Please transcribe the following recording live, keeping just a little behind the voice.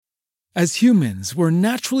As humans, we're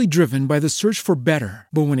naturally driven by the search for better.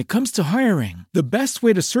 But when it comes to hiring, the best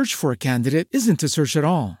way to search for a candidate isn't to search at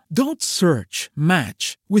all. Don't search,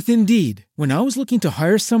 match with Indeed. When I was looking to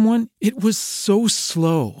hire someone, it was so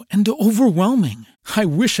slow and overwhelming. I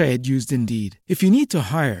wish I had used Indeed. If you need to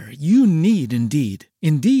hire, you need Indeed.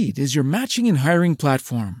 Indeed is your matching and hiring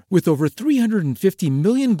platform with over 350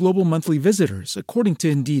 million global monthly visitors, according to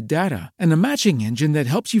Indeed data, and a matching engine that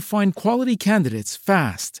helps you find quality candidates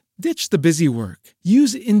fast. Ditch the busy work.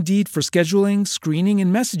 Use Indeed for scheduling, screening,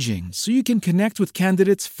 and messaging so you can connect with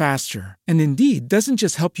candidates faster. And Indeed doesn't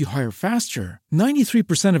just help you hire faster.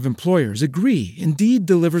 93% of employers agree Indeed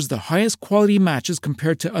delivers the highest quality matches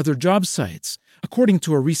compared to other job sites, according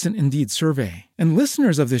to a recent Indeed survey. And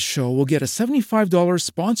listeners of this show will get a $75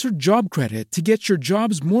 sponsored job credit to get your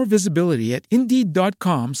jobs more visibility at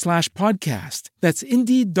Indeed.com/podcast. That's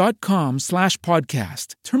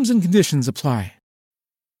Indeed.com/podcast. Terms and conditions apply.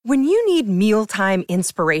 When you need mealtime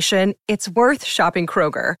inspiration, it's worth shopping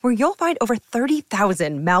Kroger, where you'll find over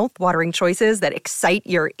 30,000 mouth-watering choices that excite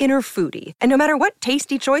your inner foodie. And no matter what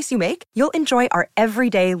tasty choice you make, you'll enjoy our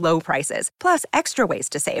everyday low prices, plus extra ways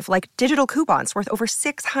to save, like digital coupons worth over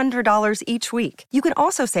 $600 each week. You can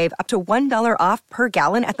also save up to $1 off per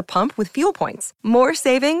gallon at the pump with fuel points. More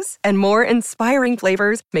savings and more inspiring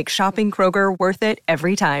flavors make shopping Kroger worth it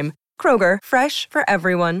every time. Kroger, fresh for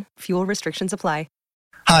everyone. Fuel restrictions apply.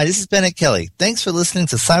 Hi, this is Bennett Kelly. Thanks for listening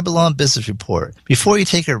to Cyberlaw and Business Report. Before you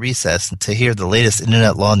take a recess to hear the latest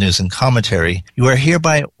internet law news and commentary, you are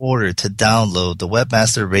hereby ordered to download the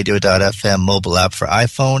WebmasterRadio.fm mobile app for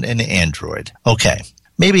iPhone and Android. Okay,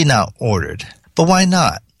 maybe not ordered, but why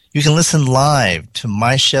not? You can listen live to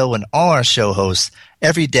my show and all our show hosts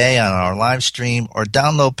every day on our live stream or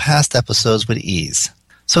download past episodes with ease.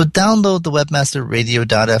 So download the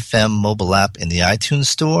WebmasterRadio.fm mobile app in the iTunes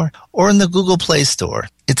Store or in the Google Play Store.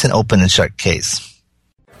 It's an open and shut case.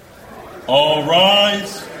 All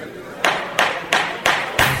rise.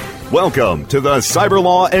 Welcome to the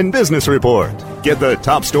Cyberlaw and Business Report. Get the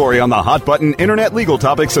top story on the hot-button internet legal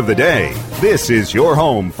topics of the day. This is your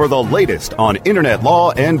home for the latest on internet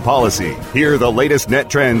law and policy. Hear the latest net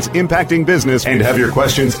trends impacting business and have your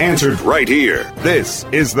questions answered right here. This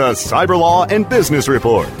is the Cyberlaw and Business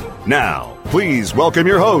Report. Now, please welcome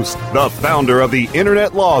your host, the founder of the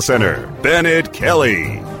Internet Law Center, Bennett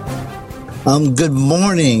Kelly. Good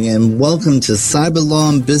morning and welcome to Cyberlaw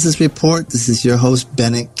and Business Report. This is your host,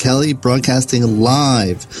 Bennett Kelly, broadcasting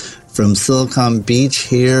live from Silicon Beach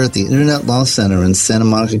here at the Internet Law Center in Santa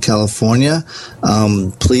Monica, California.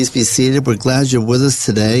 Please be seated. We're glad you're with us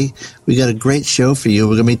today. We got a great show for you.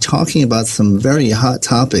 We're going to be talking about some very hot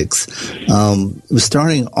topics. We're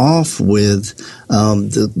starting off with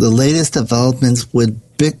the latest developments with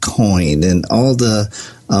Bitcoin and all the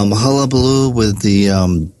hullabaloo with the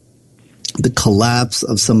collapse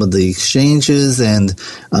of some of the exchanges and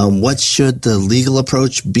what should the legal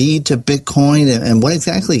approach be to Bitcoin and what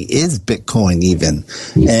exactly is Bitcoin even,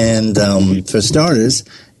 and for starters.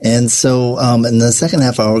 And so in the second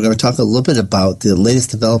half hour, we're going to talk a little bit about the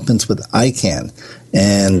latest developments with ICANN.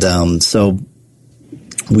 And so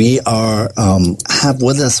we have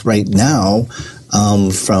with us right now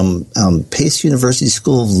from Pace University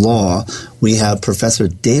School of Law, we have Professor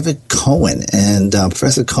David Cohen, and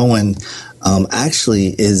Professor Cohen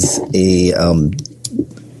actually is a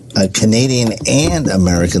Canadian and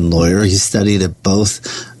American lawyer. He studied at both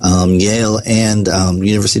Yale and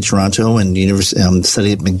University of Toronto, and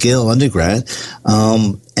studied at McGill undergrad,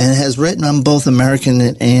 and has written on both American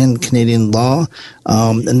and Canadian law.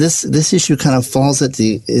 And this issue kind of falls at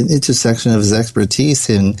the intersection of his expertise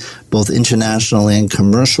in both international and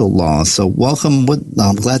commercial law. So welcome.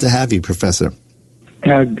 I'm glad to have you, Professor.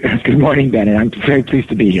 Good morning, Bennett. I'm very pleased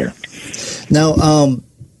to be here. Now,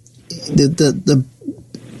 the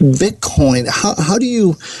Bitcoin, how do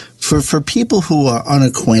you, for people who are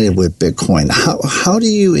unacquainted with Bitcoin, how do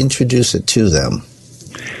you introduce it to them?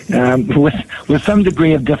 With some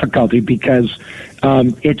degree of difficulty, because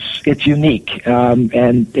it's unique,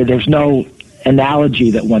 and there's no analogy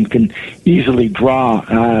that one can easily draw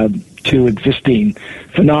to existing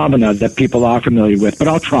phenomena that people are familiar with. But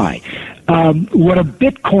I'll try. What a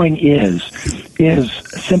Bitcoin is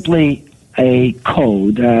simply a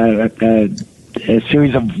code, a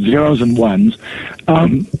series of zeros and ones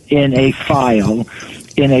in a file,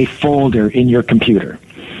 in a folder in your computer.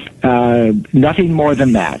 Nothing more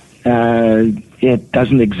than that. It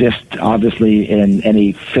doesn't exist, obviously, in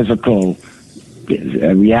any physical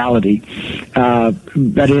reality,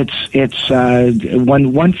 but it's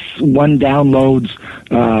once one downloads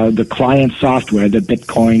the client software, the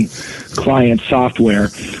Bitcoin client software,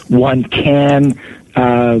 one can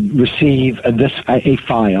receive a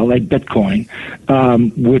file, a Bitcoin,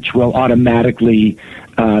 which will automatically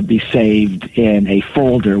be saved in a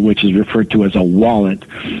folder, which is referred to as a wallet,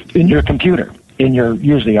 in your computer, in your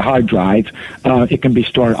usually a hard drive. It can be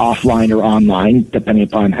stored offline or online, depending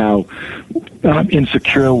upon how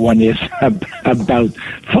insecure one is about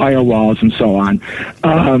firewalls and so on.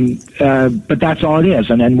 But that's all it is.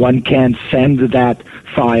 And then one can send that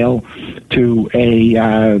file to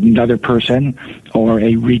another person or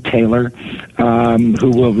a retailer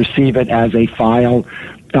who will receive it as a file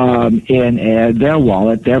in their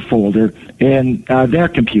wallet, their folder, in their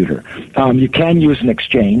computer. You can use an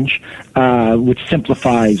exchange, which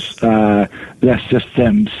simplifies the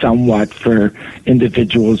system somewhat for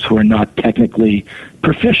individuals who are not technically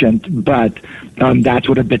proficient, but that's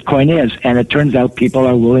what a Bitcoin is. And it turns out people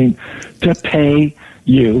are willing to pay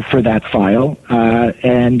you for that file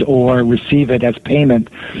and or receive it as payment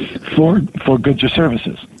for goods or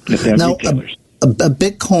services if they're retailers.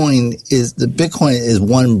 Bitcoin is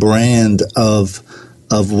one brand of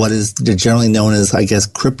what is generally known as, I guess,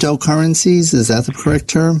 cryptocurrencies. Is that the correct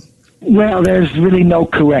term? Well, there's really no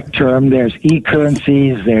correct term. There's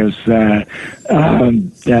e-currencies. There's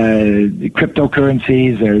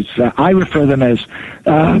cryptocurrencies. There's I refer them as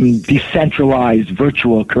decentralized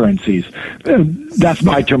virtual currencies. That's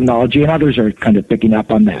my terminology, and others are kind of picking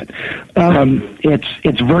up on that.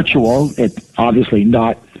 It's virtual. It's obviously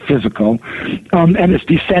not physical, and it's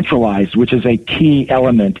decentralized, which is a key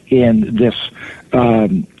element in this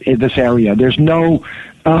area. There's no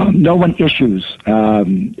one issues,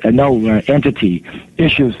 no entity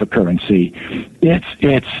issues the currency.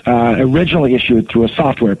 It's originally issued through a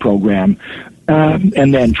software program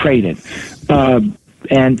and then traded, and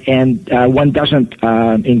one doesn't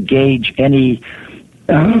engage any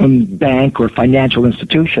bank or financial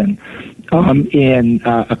institution in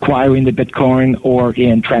acquiring the Bitcoin or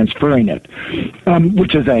in transferring it,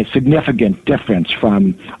 which is a significant difference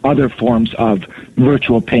from other forms of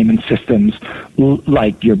virtual payment systems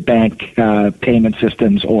like your bank payment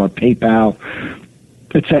systems or PayPal,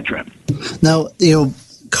 etc. Now,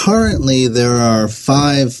 currently there are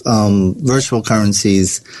 5 virtual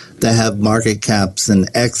currencies that have market caps in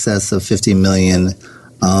excess of 50 million.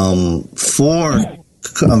 4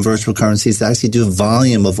 virtual currencies that actually do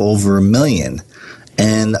volume of over 1 million.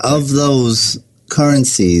 And of those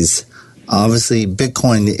currencies, obviously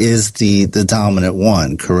Bitcoin is the dominant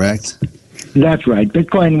one, correct? That's right.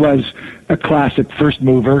 Bitcoin was a classic first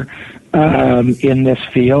mover in this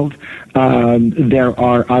field. There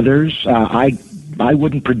are others. I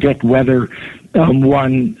wouldn't predict whether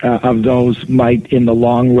one of those might, in the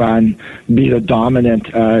long run, be the dominant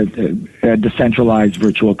decentralized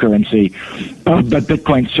virtual currency. But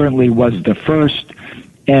Bitcoin certainly was the first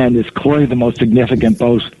and is clearly the most significant,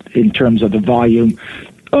 both in terms of the volume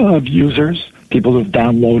of users, people who've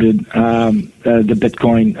downloaded the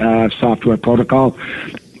Bitcoin software protocol,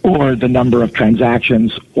 or the number of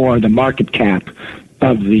transactions, or the market cap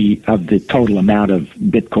of the total amount of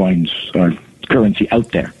Bitcoins or currency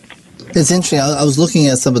out there. It's interesting. I was looking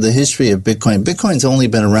at some of the history of Bitcoin. Bitcoin's only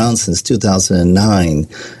been around since 2009,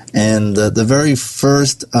 and the very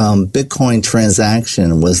first Bitcoin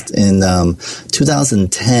transaction was in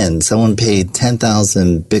 2010. Someone paid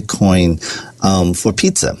 10,000 Bitcoin for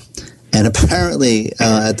pizza. And apparently,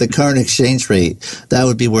 at the current exchange rate, that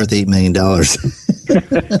would be worth $8 million. Well,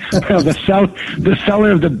 the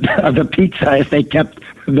seller of the pizza, if they kept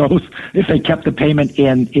the payment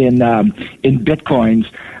in Bitcoins,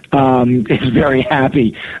 is very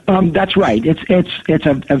happy. That's right. It's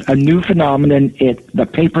a new phenomenon. The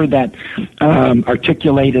paper that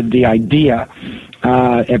articulated the idea.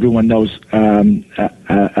 Everyone knows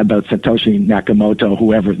about Satoshi Nakamoto,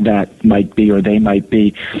 whoever that might be or they might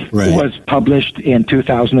be, right. Was published in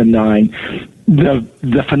 2009.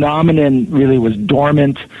 The phenomenon really was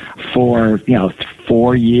dormant for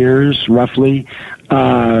 4 years, roughly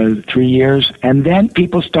 3 years, and then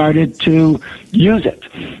people started to use it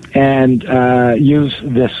and use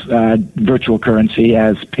this virtual currency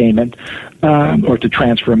as payment or to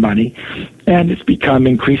transfer money, and it's become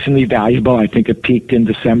increasingly valuable. I think it peaked in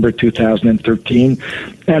December 2013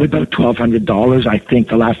 at about $1,200. I think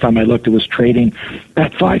the last time I looked, it was trading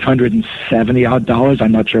at $570 odd.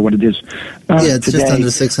 I'm not sure what it is. It's today. Just under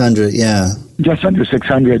 600. Yeah, just under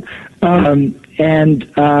 600.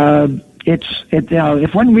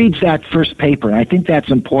 If one reads that first paper, and I think that's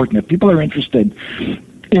important, if people are interested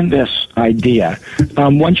in this idea,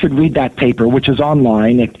 one should read that paper, which is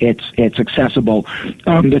online. It's accessible.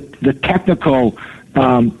 The technical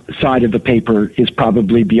side of the paper is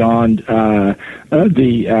probably beyond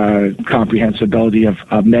the comprehensibility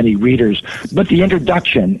of many readers. But the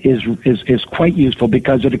introduction is quite useful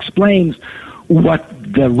because it explains what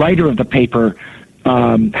the writer of the paper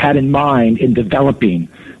had in mind in developing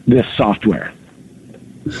this software.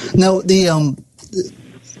 Now, the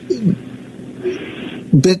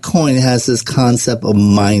Bitcoin has this concept of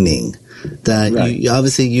mining. That right.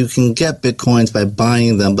 Obviously you can get Bitcoins by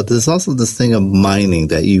buying them, but there's also this thing of mining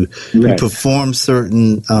that you perform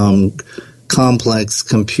certain complex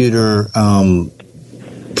computer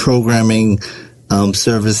programming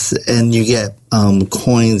service, and you get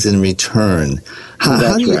coins in return.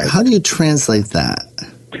 How do you translate that?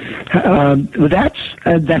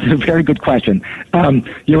 That's a very good question.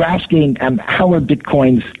 You're asking how are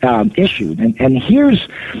Bitcoins issued, and here's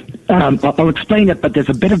I'll explain it, but there's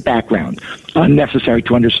a bit of background necessary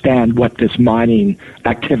to understand what this mining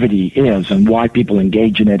activity is and why people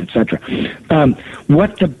engage in it, etc.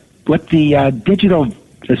 What the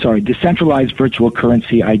decentralized virtual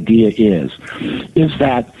currency idea is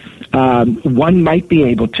that one might be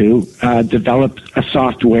able to develop a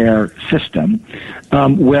software system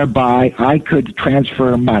whereby I could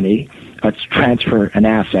transfer money, transfer an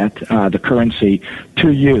asset, the currency,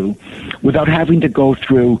 to you without having to go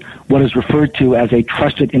through what is referred to as a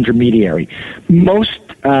trusted intermediary. Most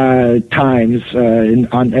times,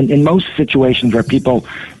 in most situations where people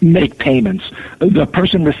make payments, the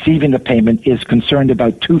person receiving the payment is concerned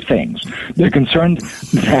about two things. They're concerned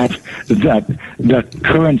that the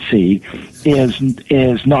currency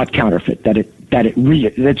is not counterfeit, that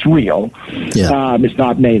it's real, it's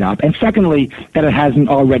not made up, and secondly, that it hasn't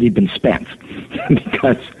already been spent.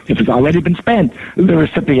 Because if it's already been spent, the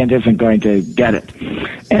recipient isn't going to get it.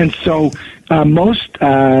 And so for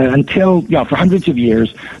hundreds of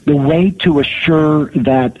years, the way to assure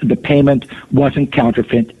that the payment wasn't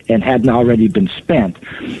counterfeit and hadn't already been spent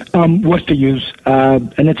was to use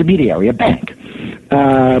an intermediary, a bank,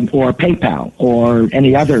 or PayPal, or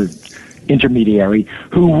any other intermediary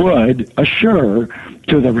who would assure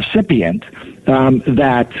to the recipient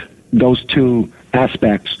that those two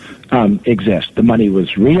aspects exist. The money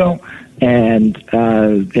was real, and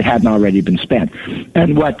it hadn't already been spent.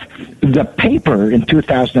 And what the paper in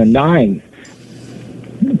 2009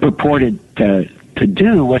 purported to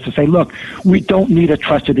do was to say, look, we don't need a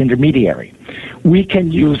trusted intermediary. We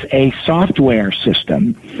can use a software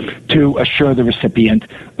system to assure the recipient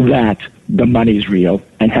that the money's real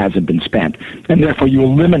and hasn't been spent. And therefore you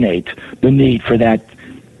eliminate the need for that,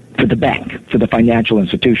 for the bank, for the financial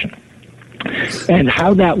institution. And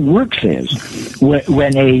how that works is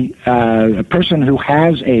when a person who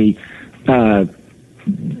has a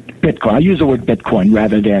Bitcoin, I use the word Bitcoin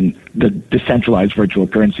rather than the decentralized virtual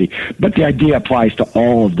currency, but the idea applies to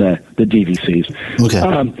all of the DVCs. Okay.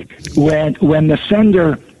 When the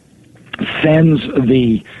sender sends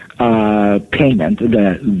the payment,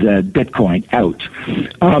 the Bitcoin out,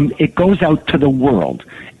 it goes out to the world.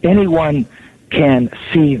 Anyone can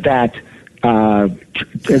see that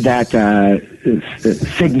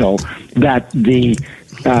signal that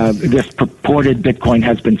this purported Bitcoin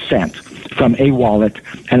has been sent from a wallet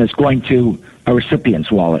and is going to a recipient's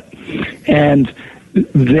wallet. And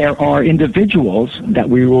there are individuals that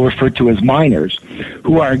we will refer to as miners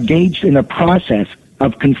who are engaged in a process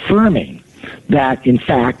of confirming that, in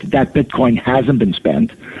fact, that Bitcoin hasn't been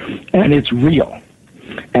spent and it's real.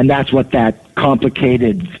 And that's what that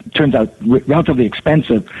complicated, turns out relatively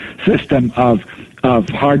expensive system of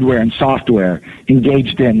hardware and software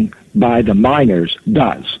engaged in by the miners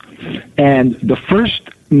does. And the first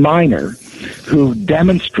miner who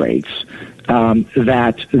demonstrates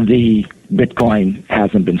that the Bitcoin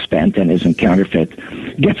hasn't been spent and isn't counterfeit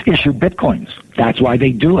gets issued Bitcoins. That's why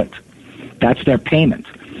they do it. That's their payment.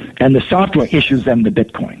 And the software issues them the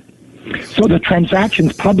Bitcoin. So the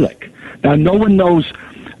transaction's public. Now, no one knows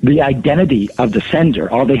the identity of the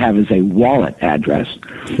sender. All they have is a wallet address.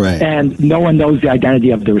 Right. And no one knows the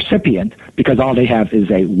identity of the recipient because all they have is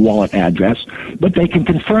a wallet address. But they can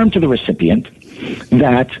confirm to the recipient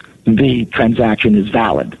that the transaction is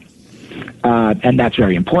valid. And that's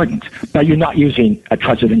very important. But you're not using a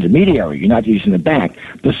trusted intermediary. You're not using the bank.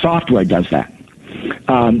 The software does that.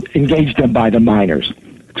 Engaged in by the miners,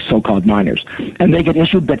 so-called miners. And they get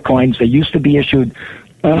issued Bitcoins. They used to be issued,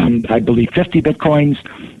 I believe, 50 Bitcoins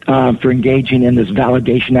for engaging in this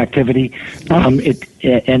validation activity.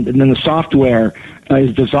 And then the software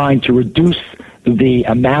is designed to reduce the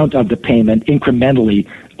amount of the payment incrementally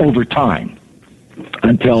over time.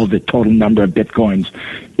 until the total number of Bitcoins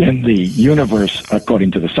in the universe,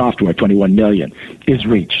 according to the software, 21 million, is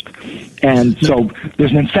reached. And so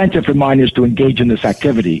there's an incentive for miners to engage in this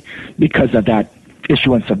activity because of that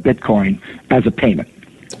issuance of Bitcoin as a payment.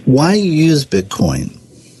 Why use Bitcoin?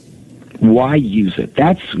 Why use it?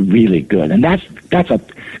 That's really good. And that's a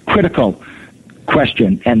critical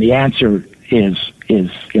question, and the answer is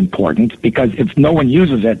important, because if no one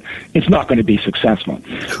uses it, it's not going to be successful.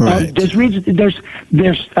 Correct.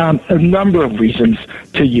 There's a number of reasons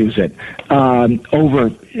to use it. Over,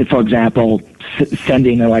 for example,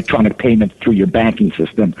 sending electronic payment through your banking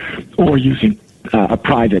system, or using a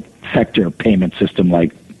private sector payment system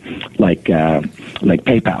like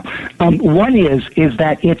PayPal. One is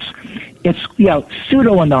that it's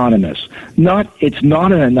pseudo-anonymous. It's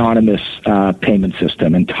not an anonymous payment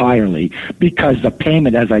system entirely, because the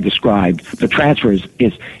payment, as I described, the transfer is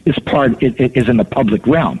in the public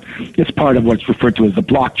realm. It's part of what's referred to as the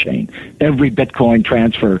blockchain. Every Bitcoin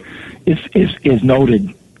transfer is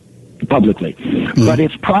noted publicly, but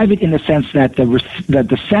it's private in the sense that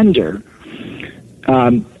the sender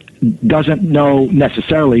doesn't know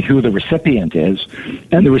necessarily who the recipient is,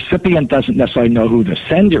 and the recipient doesn't necessarily know who the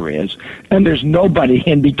sender is, and there's nobody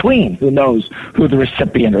in between who knows who the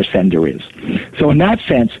recipient or sender is. So in that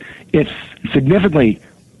sense, it significantly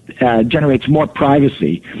generates more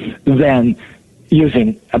privacy than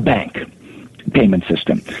using a bank payment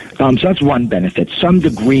system. So that's one benefit, some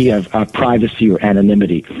degree of privacy or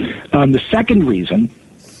anonymity. The second reason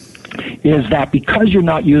is that because you're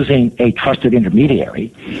not using a trusted intermediary,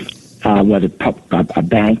 whether a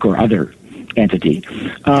bank or other entity,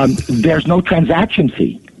 there's no transaction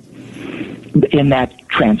fee in that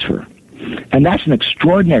transfer. And that's an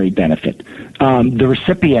extraordinary benefit. The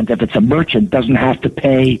recipient, if it's a merchant, doesn't have to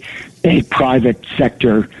pay a private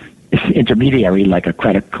sector intermediary like a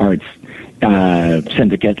credit card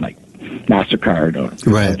syndicate like MasterCard or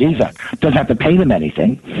Visa. Doesn't have to pay them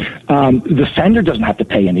anything. The sender doesn't have to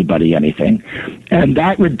pay anybody anything. And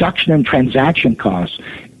that reduction in transaction costs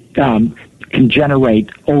can generate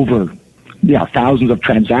over thousands of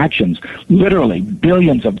transactions, literally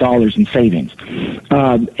billions of dollars in savings.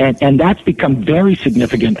 And that's become very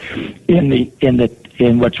significant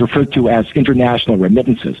in what's referred to as international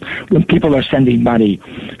remittances. When people are sending money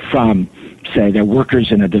from, say, they're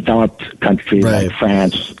workers in a developed country like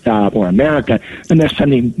France or America, and they're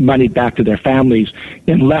sending money back to their families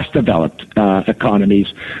in less developed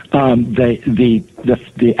economies, the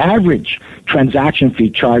average transaction fee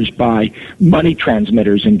charged by money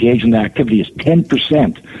transmitters engaged in the activity is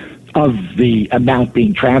 10% of the amount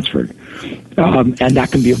being transferred. And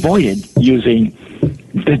that can be avoided using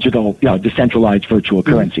digital, decentralized virtual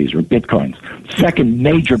currencies or Bitcoins. Second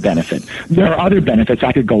major benefit. There are other benefits,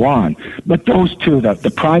 I could go on, but those two,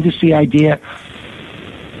 the privacy idea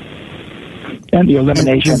and the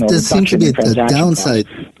elimination or reduction in transaction downside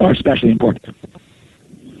costs are especially important.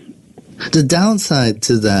 The downside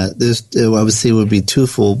to that, obviously, would be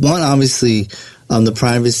twofold. One, obviously, the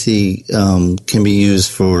privacy can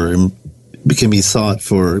be sought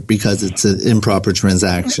for because it's an improper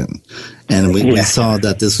transaction. And we saw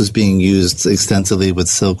that this was being used extensively with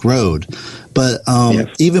Silk Road. But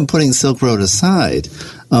even putting Silk Road aside,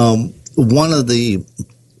 one of the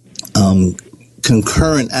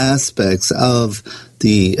concurrent aspects of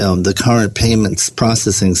the current payments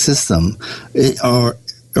processing system are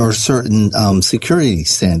certain security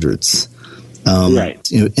standards.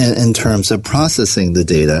 In terms of processing the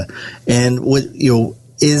data. And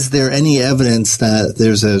is there any evidence that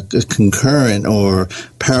there's a concurrent or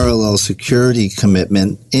parallel security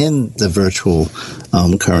commitment in the virtual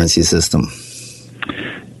currency system?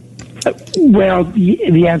 Well,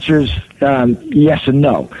 the answer is yes and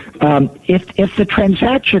no. If the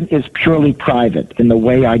transaction is purely private in the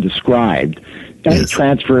way I described, a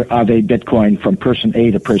transfer of a Bitcoin from person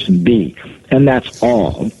A to person B, and that's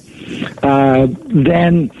all,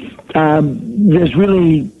 then there's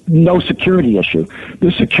really no security issue.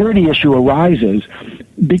 The security issue arises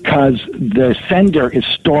because the sender is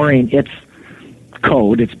storing its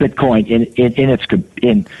code, its Bitcoin,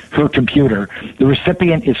 in her computer. The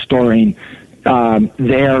recipient is storing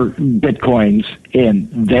their Bitcoins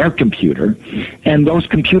in their computer, and those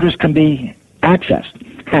computers can be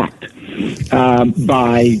accessed, hacked,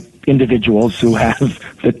 by individuals who have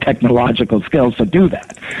the technological skills to do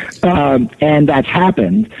that. And that's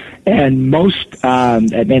happened. And most,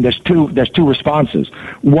 there's two responses.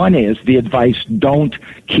 One is the advice: don't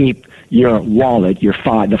keep your wallet,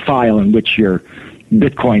 the file in which your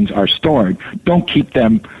Bitcoins are stored, don't keep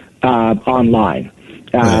them online.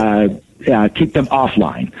 keep them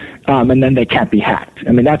offline, and then they can't be hacked.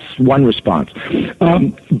 I mean, that's one response.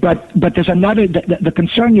 But there's another. The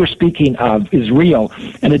concern you're speaking of is real,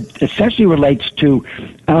 and it essentially relates to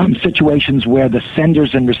situations where the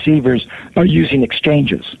senders and receivers are using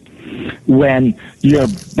exchanges. When you're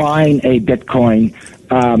buying a Bitcoin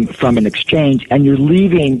from an exchange and you're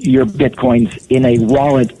leaving your Bitcoins in a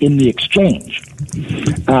wallet in the exchange,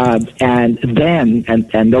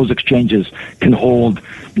 and those exchanges can hold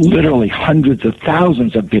literally hundreds of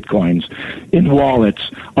thousands of Bitcoins in wallets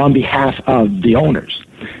on behalf of the owners.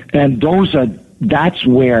 And that's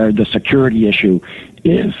where the security issue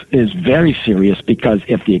is very serious, because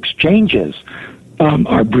if the exchanges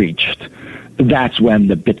are breached, that's when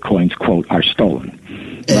the Bitcoins, quote, are stolen,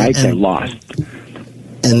 right? They're lost.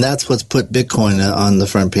 And that's what's put Bitcoin on the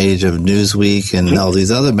front page of Newsweek and all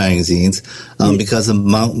these other magazines, because of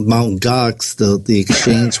Mt. Gox, the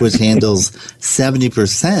exchange which handles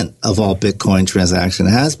 70% of all Bitcoin transaction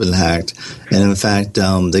has been hacked. And in fact,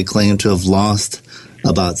 they claim to have lost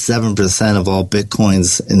about 7% of all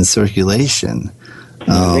Bitcoins in circulation,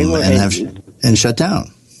 and shut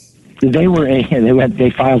down. They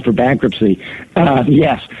filed for bankruptcy.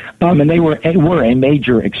 Yes. And they were a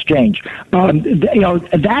major exchange.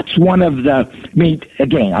 That's one of the, I mean,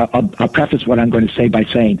 again, I'll preface what I'm going to say by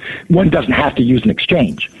saying one doesn't have to use an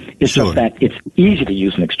exchange. It's just that it's easy to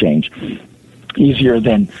use an exchange, easier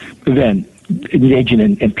than engaging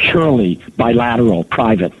in purely bilateral,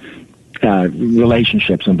 private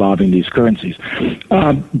relationships involving these currencies.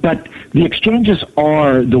 But the exchanges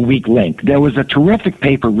are the weak link. There was a terrific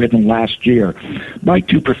paper written last year by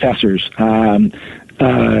two professors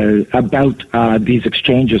about these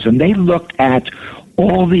exchanges, and they looked at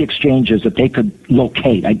all the exchanges that they could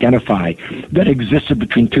identify, that existed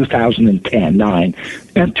between 2009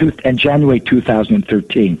 and January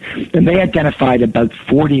 2013. And they identified about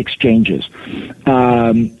 40 exchanges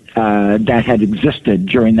that had existed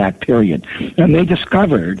during that period. And they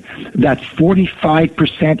discovered that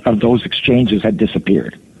 45% of those exchanges had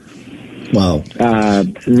disappeared. Wow.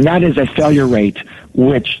 That is a failure rate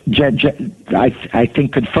which I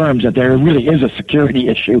think confirms that there really is a security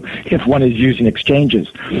issue if one is using exchanges.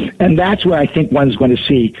 And that's where I think one's going to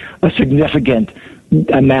see a significant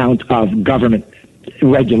amount of government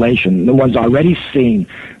regulation. The one's already seeing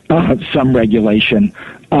some regulation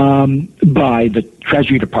by the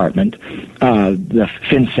Treasury Department, the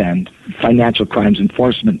FinCEN, Financial Crimes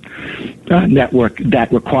Enforcement Network,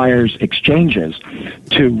 that requires exchanges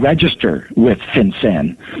to register with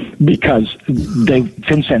FinCEN because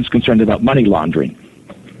FinCEN's concerned about money laundering.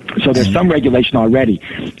 So there's some regulation already.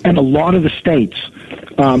 And a lot of the states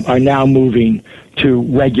are now moving to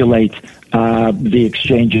regulate the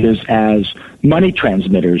exchanges as money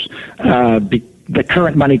transmitters. The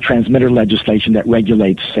current money transmitter legislation that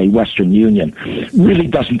regulates, say, Western Union really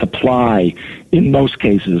doesn't apply in most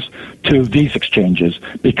cases to these exchanges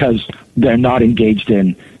because they're not engaged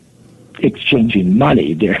in exchanging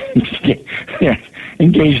money. They're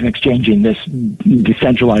engaged in exchanging this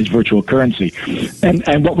decentralized virtual currency.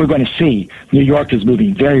 And what we're going to see, New York is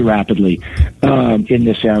moving very rapidly in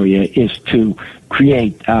this area, is to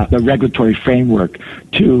create the regulatory framework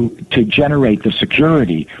to generate the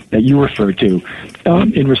security that you refer to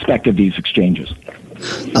in respect of these exchanges.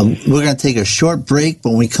 We're going to take a short break.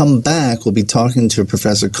 When we come back, we'll be talking to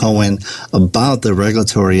Professor Cohen about the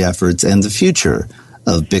regulatory efforts and the future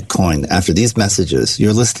of Bitcoin after these messages.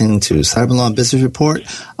 You're listening to Cyberlaw Business Report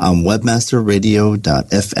on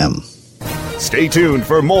webmasterradio.fm. Stay tuned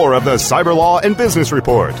for more of the Cyberlaw and Business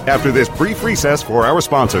Report after this brief recess for our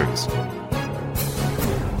sponsors.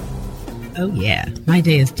 Oh yeah, my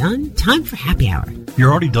day is done. Time for happy hour. You're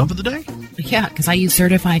already done for the day? Yeah, because I use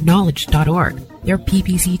CertifiedKnowledge.org. Their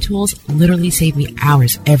PPC tools literally save me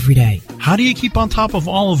hours every day. How do you keep on top of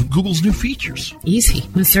all of Google's new features? Easy.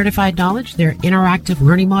 With Certified Knowledge, their interactive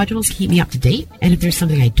learning modules keep me up to date. And if there's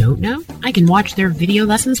something I don't know, I can watch their video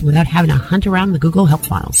lessons without having to hunt around the Google Help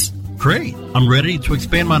files. Great. I'm ready to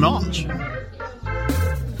expand my knowledge.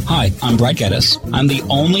 Hi, I'm Brad Geddes. I'm the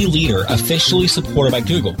only leader officially supported by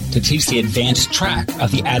Google to teach the advanced track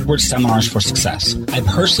of the AdWords Seminars for Success. I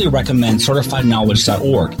personally recommend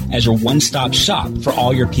CertifiedKnowledge.org as your one-stop shop for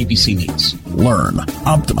all your PPC needs. Learn,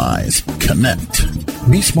 optimize, connect.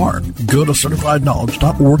 Be smart. Go to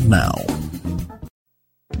CertifiedKnowledge.org now.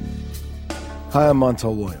 Hi, I'm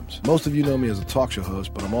Montel Williams. Most of you know me as a talk show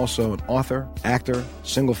host, but I'm also an author, actor,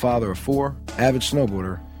 single father of 4, avid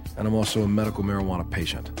snowboarder, and I'm also a medical marijuana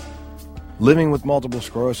patient. Living with multiple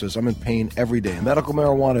sclerosis, I'm in pain every day. Medical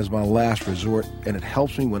marijuana is my last resort, and it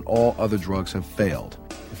helps me when all other drugs have failed.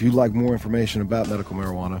 If you'd like more information about medical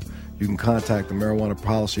marijuana, You can contact the Marijuana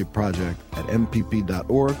Policy Project at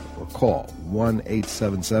MPP.org or call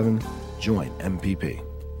 1-877-JOIN-MPP.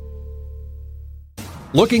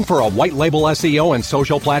 Looking for a white label SEO and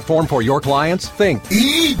social platform for your clients? Think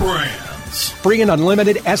eBrands. Free and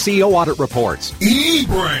unlimited SEO audit reports.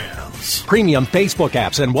 eBrands. Premium Facebook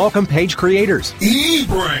apps and welcome page creators.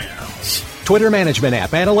 eBrands. Twitter management app,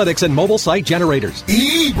 analytics, and mobile site generators.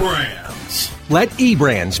 eBrands. Let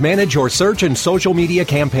eBrands manage your search and social media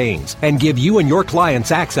campaigns and give you and your clients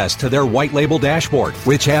access to their white label dashboard,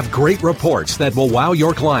 which have great reports that will wow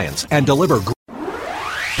your clients and deliver.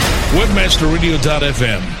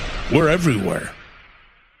 Webmasterradio.fm. We're everywhere.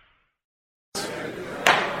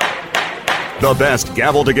 The best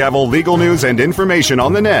gavel-to-gavel legal news and information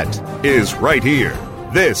on the net is right here.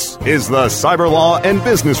 This is the Cyber Law and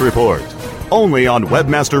Business Report, only on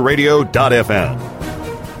webmasterradio.fm.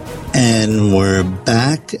 And we're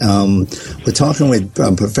back. We're talking with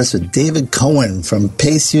Professor David Cohen from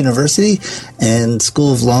Pace University and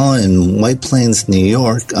School of Law in White Plains, New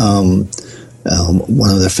York. One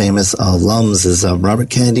of their famous alums is Robert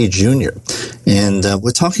Kennedy Jr. And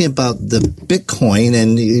we're talking about the Bitcoin,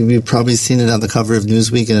 and you've probably seen it on the cover of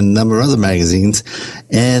Newsweek and a number of other magazines.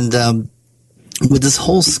 And with this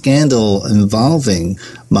whole scandal involving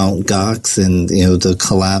Mt. Gox and the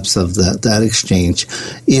collapse of that exchange,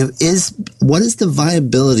 what is the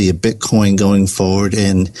viability of Bitcoin going forward,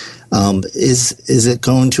 and is it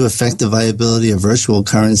going to affect the viability of virtual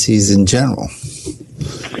currencies in general?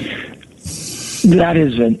 That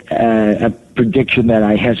is a prediction that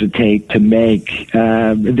I hesitate to make.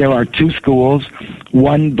 There are two schools.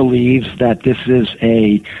 One believes that this is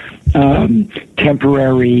a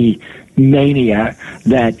temporary mania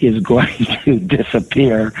that is going to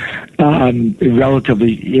disappear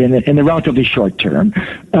relatively in the relatively short term.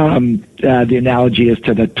 The analogy is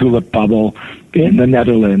to the tulip bubble in the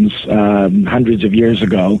Netherlands hundreds of years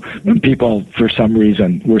ago, when people, for some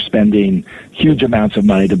reason, were spending huge amounts of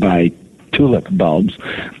money to buy tulip bulbs,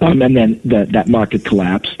 and then that market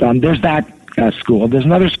collapsed. There's that school. There's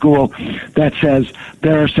another school that says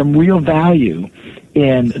there are some real value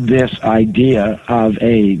in this idea of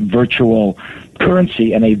a virtual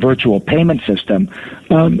currency and a virtual payment system,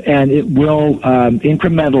 and it will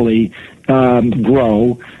incrementally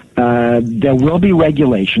grow. There will be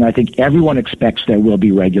regulation. I think everyone expects there will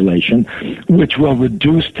be regulation, which will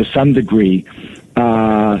reduce to some degree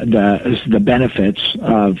the benefits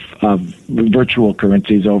of virtual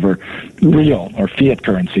currencies over real or fiat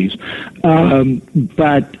currencies,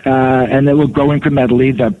 but it will grow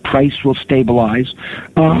incrementally. The price will stabilize.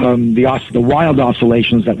 The wild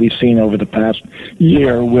oscillations that we've seen over the past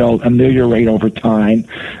year will ameliorate over time,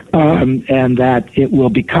 and that it will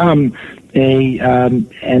become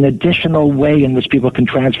an additional way in which people can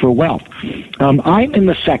transfer wealth. I'm in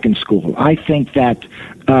the second school. I think that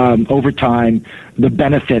over time, the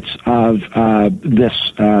benefits of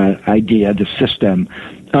this idea, the system,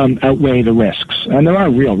 outweigh the risks. And there are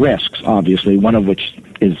real risks, obviously, one of which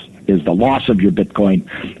is the loss of your Bitcoin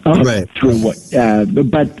right. through what.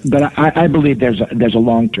 But I believe there's a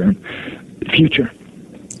long-term future.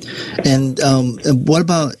 And what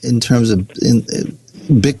about in terms of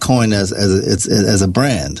Bitcoin as a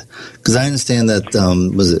brand? Because I understand that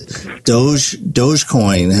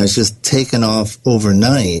Dogecoin has just taken off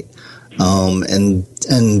overnight and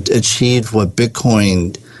achieved what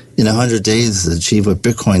Bitcoin in 100 days achieved what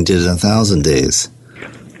Bitcoin did in 1,000 days.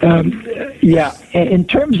 Yeah, in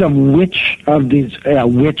terms of which of these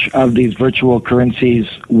virtual currencies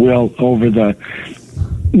will over the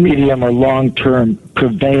medium or long term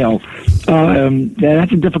prevail,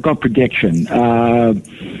 that's a difficult prediction.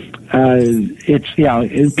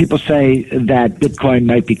 People say that Bitcoin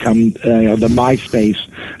might become the MySpace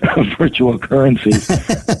of virtual currencies,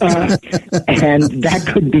 and that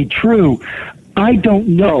could be true. I don't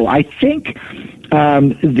know. I think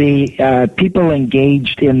the people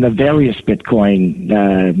engaged in the various Bitcoin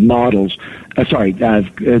models,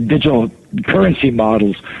 digital currency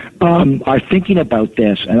models, are thinking about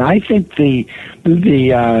this, and I think the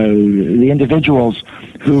individuals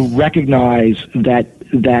who recognize that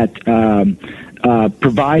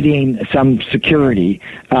providing some security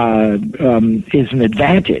is an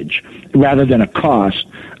advantage rather than a cost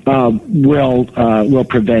will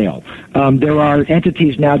prevail. There are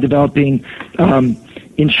entities now developing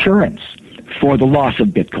insurance for the loss of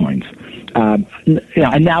bitcoins.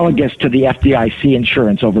 analogous to the FDIC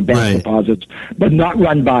insurance over bank deposits, but not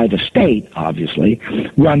run by the state, obviously,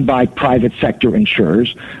 run by private sector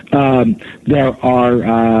insurers. There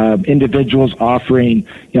are individuals offering,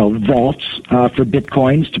 vaults for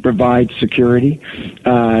bitcoins to provide security,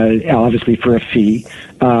 obviously for a fee,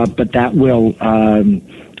 but that will,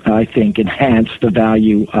 I think, enhance the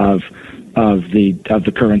value of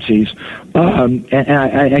the currencies, and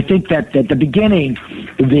I think that at the beginning,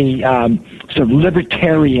 the sort of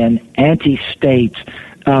libertarian, anti-state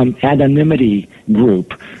anonymity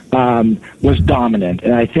group was dominant,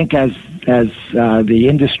 and I think as the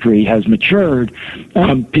industry has matured,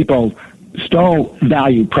 people still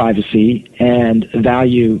value privacy and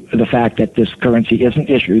value the fact that this currency isn't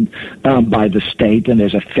issued by the state, and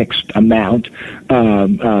there's a fixed amount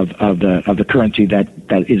of the currency that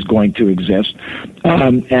is going to exist,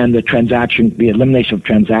 and the elimination of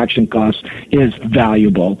transaction costs is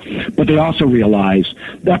valuable. But they also realize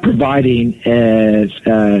that providing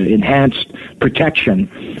enhanced protection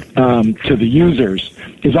to the users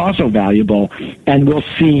is also valuable, and we'll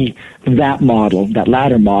see that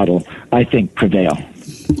latter model, I think, prevail.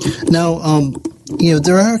 Now,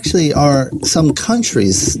 there actually are some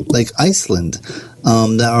countries like Iceland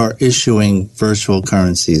that are issuing virtual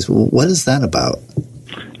currencies. What is that about?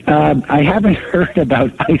 I haven't heard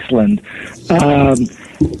about Iceland. I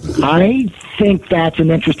think that's an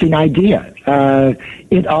interesting idea.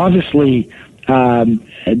 It obviously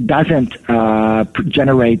doesn't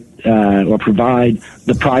generate or provide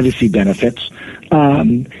the privacy benefits.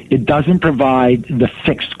 It doesn't provide the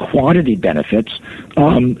fixed quantity benefits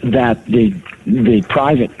that the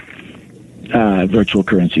private virtual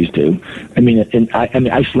currencies do. I mean,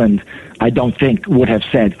 Iceland, I don't think would have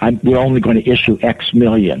said, we're only going to issue X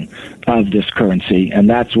million of this currency, and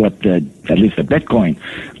that's what at least the Bitcoin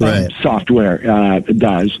software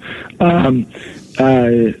does.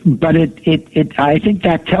 But I think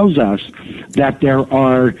that tells us that there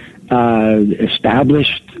are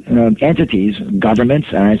established entities, governments,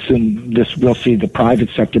 and I assume we'll see the private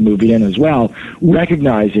sector moving in as well,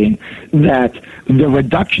 recognizing that the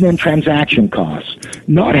reduction in transaction costs,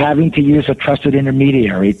 not having to use a trusted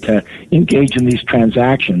intermediary to engage in these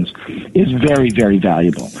transactions, is very, very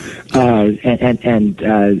valuable.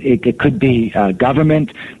 It could be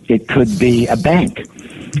government, it could be a bank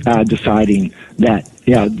deciding that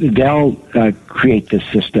they'll create this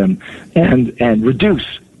system and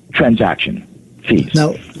reduce transaction fees.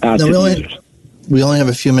 Now we only have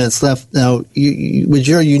a few minutes left. Now, with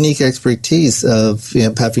your unique expertise of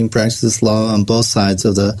having practiced this law on both sides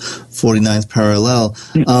of the 49th parallel,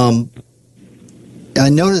 I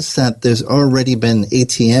noticed that there's already been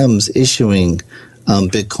ATMs issuing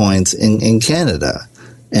Bitcoins in Canada.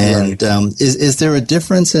 And is there a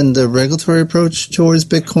difference in the regulatory approach towards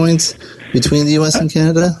Bitcoins between the U.S. and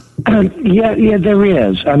Canada? Yeah, there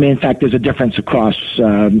is. I mean, in fact, there's a difference across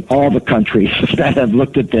all the countries that have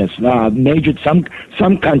looked at this.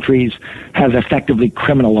 Some countries have effectively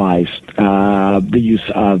criminalized the use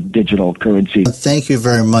of digital currency. Thank you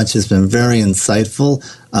very much. It's been very insightful.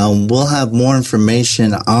 We'll have more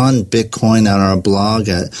information on Bitcoin on our blog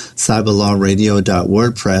at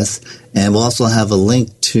cyberlawradio.wordpress, and we'll also have a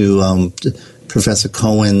link to Professor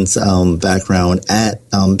Cohen's background at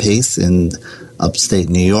PACE in upstate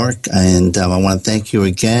New York. And I want to thank you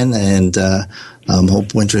again, and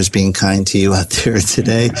hope winter is being kind to you out there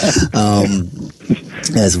today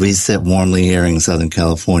as we sit warmly here in Southern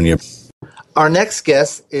California. Our next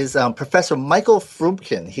guest is Professor Michael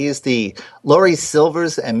Frumkin. He is the Laurie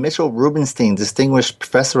Silvers and Mitchell Rubenstein Distinguished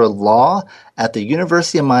Professor of Law at the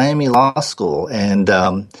University of Miami Law School. And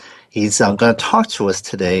he's going to talk to us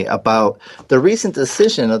today about the recent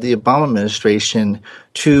decision of the Obama administration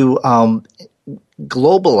to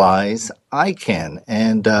globalize ICANN.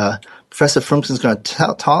 And Professor Frumkin is going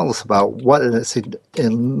to tell us about what a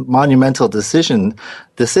monumental decision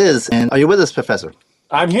this is. And are you with us, Professor?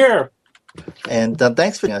 I'm here. And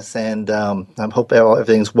thanks for joining us. And I hope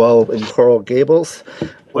everything's well in Coral Gables.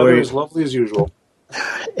 Weather is lovely as usual.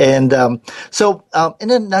 And so in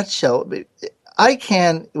a nutshell,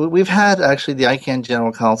 ICANN, we've had actually the ICANN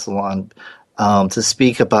General Counsel on to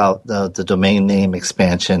speak about the domain name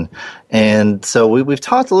expansion. And so we've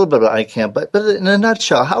talked a little bit about ICANN, but in a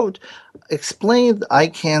nutshell, explain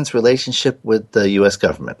ICANN's relationship with the U.S.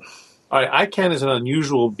 government. All right, ICANN is an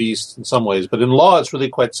unusual beast in some ways, but in law it's really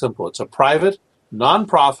quite simple. It's a private,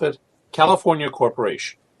 non-profit California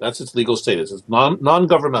corporation. That's its legal status. It's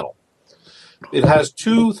non-governmental. It has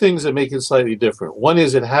two things that make it slightly different. One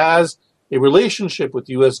is it has a relationship with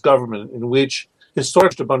the U.S. government in which it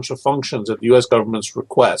starts a bunch of functions at the U.S. government's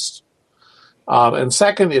request. And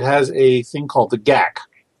second, it has a thing called the GAC,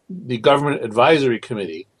 the Government Advisory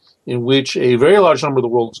Committee, in which a very large number of the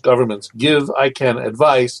world's governments give ICANN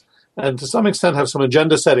advice and to some extent have some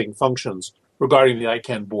agenda-setting functions regarding the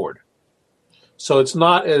ICANN board. So it's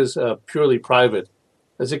not as purely private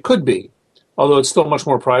as it could be, although it's still much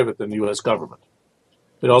more private than the U.S. government.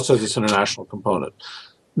 It also has this international component.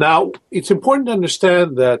 Now, it's important to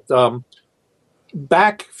understand that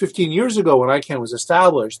back 15 years ago when ICANN was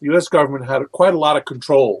established, the U.S. government had quite a lot of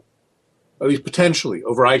control, at least potentially,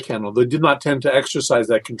 over ICANN, although it did not tend to exercise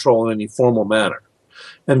that control in any formal manner.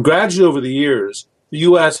 And gradually over the years, the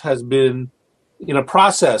U.S. has been in a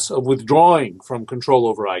process of withdrawing from control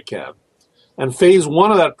over ICANN. And phase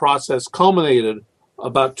one of that process culminated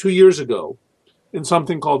about 2 years ago in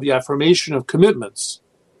something called the Affirmation of Commitments,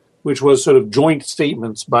 which was sort of joint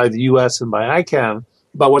statements by the U.S. and by ICANN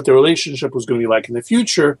about what the relationship was going to be like in the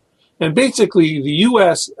future. And basically, the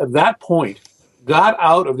U.S. at that point got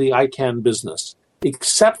out of the ICANN business,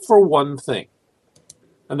 except for one thing.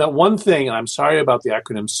 And that one thing, and I'm sorry about the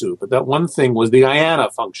acronym SOUP, but that one thing was the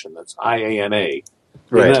IANA function. That's IANA.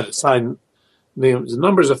 Right. And that assigned names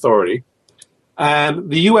numbers authority. And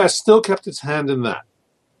the U.S. still kept its hand in that.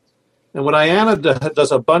 And what IANA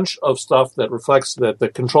does a bunch of stuff that reflects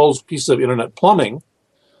that controls pieces of internet plumbing.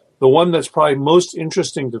 The one that's probably most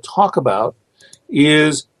interesting to talk about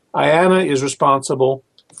is IANA is responsible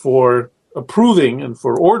for approving and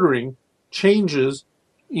for ordering changes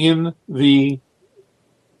in the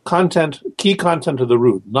key content of the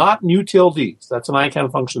root, not new TLDs. That's an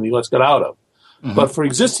ICANN function the U.S. got out of. Mm-hmm. But for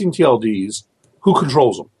existing TLDs, who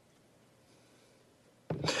controls them?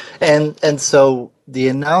 And so the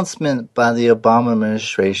announcement by the Obama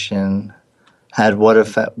administration had what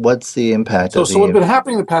effect? What's the impact? So what's been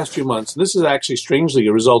happening in the past few months, and this is actually strangely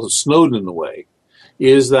a result of Snowden in a way,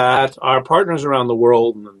 is that our partners around the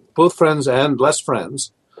world, both friends and less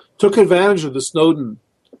friends, took advantage of the Snowden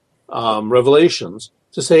revelations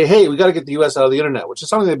to say, hey, we got to get the U.S. out of the internet, which is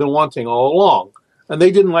something they've been wanting all along. And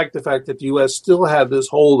they didn't like the fact that the U.S. still had this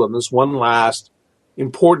hold on this one last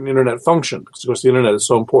important internet function, because, of course, the internet is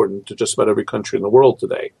so important to just about every country in the world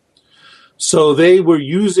today. So they were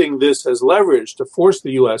using this as leverage to force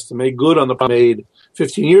the U.S. to make good on the promise made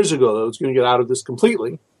 15 years ago that it was going to get out of this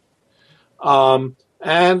completely.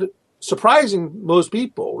 And surprising most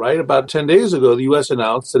people, right, about 10 days ago, the U.S.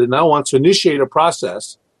 announced that it now wants to initiate a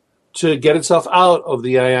process to get itself out of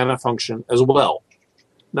the IANA function as well.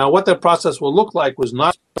 Now, what that process will look like was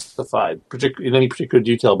not specified in any particular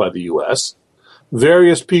detail by the U.S.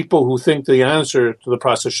 Various people who think the answer to the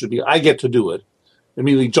process should be, I get to do it,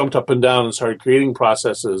 immediately jumped up and down and started creating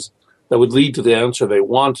processes that would lead to the answer they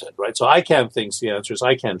wanted, right? So ICANN thinks the answer is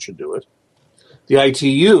ICANN should do it. The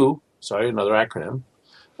ITU, sorry, another acronym,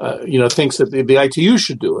 thinks that the ITU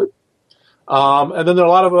should do it. And then there are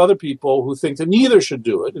a lot of other people who think that neither should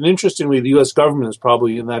do it. And interestingly, the U.S. government is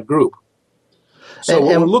probably in that group. So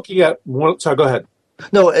what we're looking at, sorry, go ahead.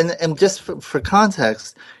 No, and just for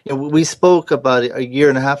context, we spoke about a year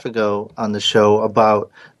and a half ago on the show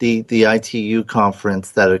about the ITU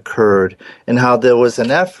conference that occurred and how there was an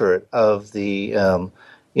effort of the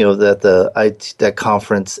that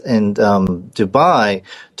conference in Dubai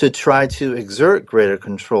to try to exert greater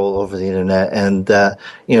control over the internet, and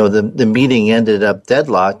the meeting ended up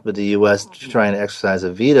deadlocked with the U.S. trying to exercise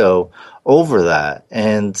a veto over that,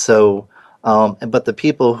 and so. But the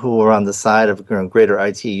people who were on the side of greater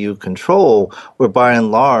ITU control were, by and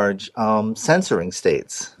large, censoring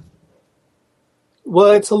states.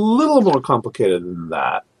 Well, it's a little more complicated than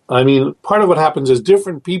that. I mean, part of what happens is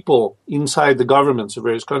different people inside the governments of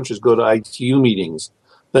various countries go to ITU meetings,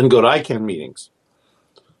 then go to ICANN meetings.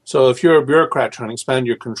 So if you're a bureaucrat trying to expand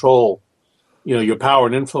your control, your power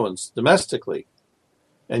and influence domestically,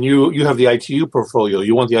 and you have the ITU portfolio,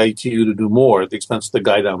 you want the ITU to do more at the expense of the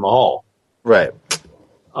guy down the hall. Right.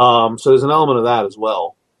 So there's an element of that as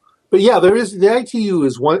well. But yeah, there is. The ITU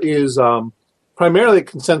is primarily a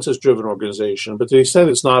consensus-driven organization, but to the extent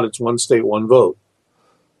it's not, it's one state, one vote.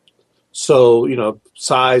 So,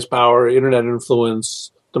 size, power, internet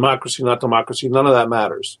influence, democracy, not democracy, none of that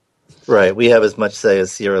matters. Right. We have as much say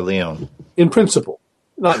as Sierra Leone. In principle.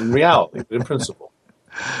 Not in reality, but in principle.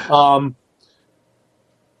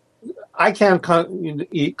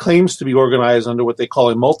 ICANN claims to be organized under what they call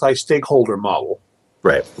a multi-stakeholder model.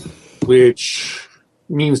 Right. Which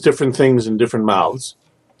means different things in different mouths.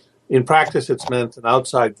 In practice, it's meant an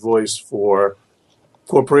outside voice for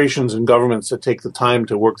corporations and governments that take the time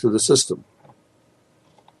to work through the system.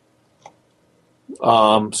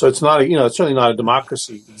 So it's not, it's certainly not a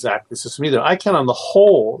democracy exactly system either. ICANN on the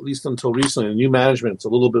whole, at least until recently, the new management, it's a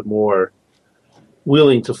little bit more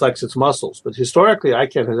willing to flex its muscles. But historically,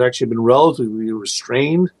 ICANN has actually been relatively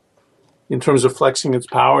restrained in terms of flexing its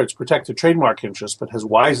power. It's protected trademark interests, but has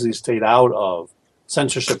wisely stayed out of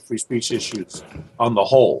censorship, free speech issues on the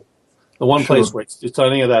whole. The one place where it's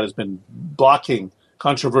done any of that has been blocking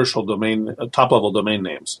controversial top-level domain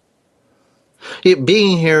names.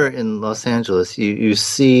 Being here in Los Angeles, you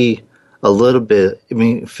see a little bit. I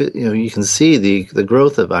mean, you can see the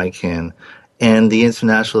growth of ICANN and the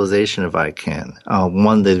internationalization of ICANN.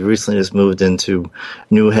 One that recently just moved into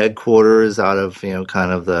new headquarters out of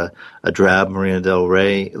kind of a drab Marina del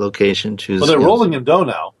Rey location. Well, they're rolling in dough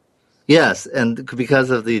now. Yes, and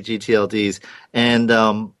because of the GTLDs, and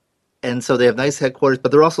so they have nice headquarters,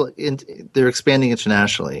 but they're also they're expanding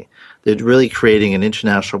internationally. They're really creating an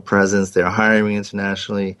international presence. They're hiring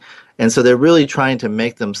internationally, and so they're really trying to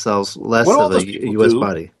make themselves less of a U.S.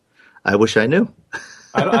 body. I wish I knew.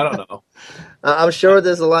 I don't know. I'm sure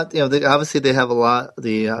there's a lot. Obviously they have a lot.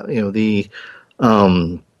 The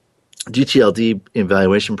GTLD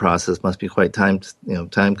evaluation process must be quite time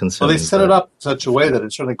consuming. Well, they set it up in such a way that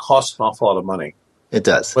it certainly costs an awful lot of money. It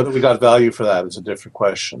does. Whether we got value for that is a different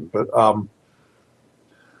question, but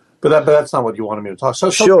that's not what you wanted me to talk. So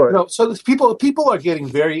sure. So people are getting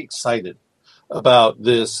very excited about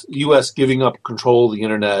this U.S. giving up control of the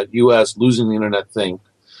internet, U.S. losing the internet thing.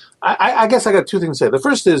 I guess I got two things to say. The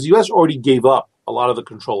first is U.S. already gave up a lot of the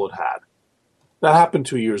control it had. That happened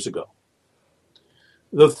 2 years ago.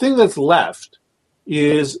 The thing that's left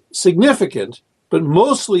is significant, but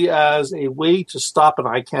mostly as a way to stop an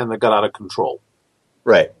ICANN that got out of control.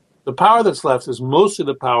 Right. The power that's left is mostly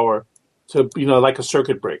the power to, like a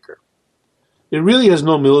circuit breaker. It really has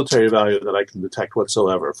no military value that I can detect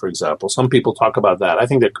whatsoever, for example. Some people talk about that. I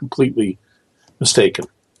think they're completely mistaken.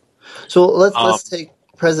 So let's take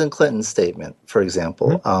President Clinton's statement, for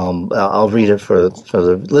example. I'll read it for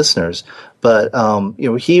the listeners. But,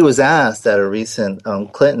 he was asked at a recent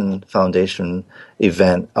Clinton Foundation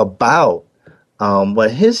event about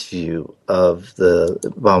what his view of the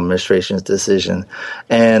Obama administration's decision.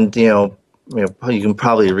 And, you can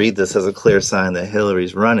probably read this as a clear sign that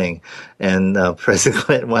Hillary's running and President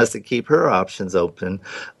Clinton wants to keep her options open.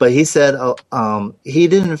 But he said he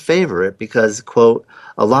didn't favor it because, quote,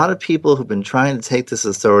 a lot of people who've been trying to take this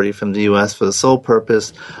authority from the U.S. for the sole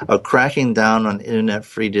purpose of cracking down on internet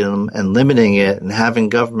freedom and limiting it and having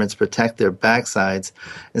governments protect their backsides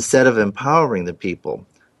instead of empowering the people.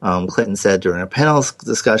 Clinton said during a panel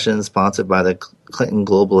discussion sponsored by the Clinton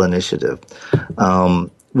Global Initiative.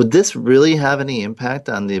 Would this really have any impact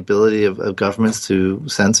on the ability of governments to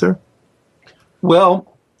censor?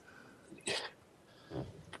 Well,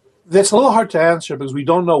 that's a little hard to answer because we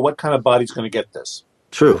don't know what kind of body's going to get this.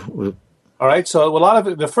 True. All right. So a lot of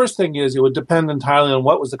it, the first thing is it would depend entirely on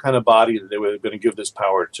what was the kind of body that they were going to give this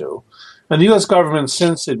power to. And the U.S. government,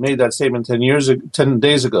 since it made that statement 10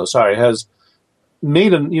 days ago, has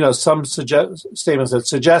made some statements that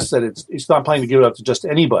suggest that it's not planning to give it up to just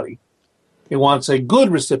anybody. It wants a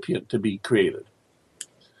good recipient to be created.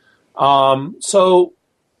 That's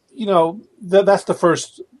the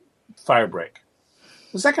first fire break.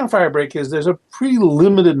 The second fire break is there's a pretty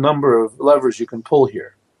limited number of levers you can pull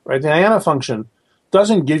here, right? The IANA function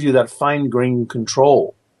doesn't give you that fine-grained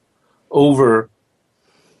control over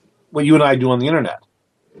what you and I do on the internet.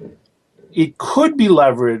 It could be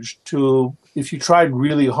leveraged to, if you tried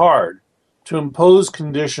really hard, to impose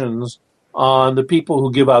conditions on the people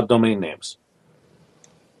who give out domain names.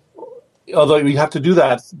 Although you have to do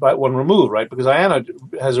that by one remove, right? Because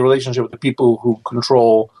IANA has a relationship with the people who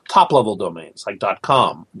control top-level domains like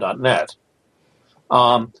 .com, .net.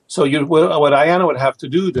 So what IANA would have to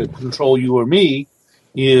do to control you or me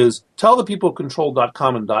is tell the people who control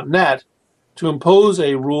 .com and .net to impose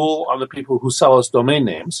a rule on the people who sell us domain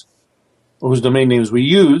names, or whose domain names we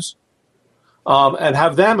use, and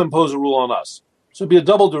have them impose a rule on us. So it'd be a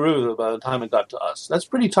double derivative by the time it got to us. That's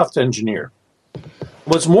pretty tough to engineer.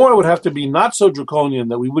 What's more, it would have to be not so draconian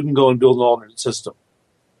that we wouldn't go and build an alternate system.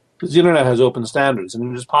 Because the internet has open standards,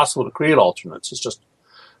 and it is possible to create alternates. It's just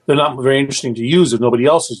they're not very interesting to use if nobody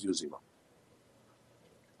else is using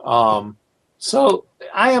them. So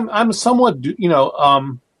I'm somewhat, to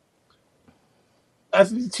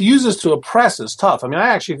use this to oppress is tough. I mean, I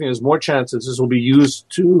actually think there's more chances this will be used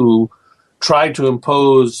to try to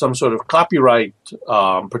impose some sort of copyright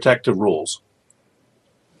protective rules.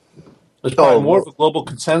 There's probably more of a global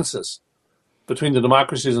consensus between the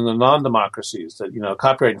democracies and the non-democracies that,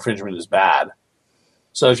 copyright infringement is bad.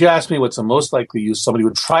 So if you ask me what's the most likely use somebody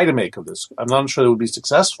would try to make of this, I'm not sure it would be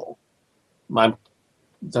successful.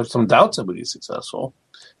 There's some doubts it would be successful.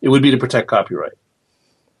 It would be to protect copyright.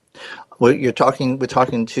 We're talking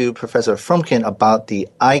to Professor Frumkin about the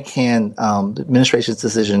ICANN administration's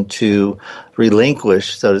decision to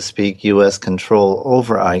relinquish, so to speak, U.S. control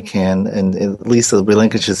over ICANN, and at least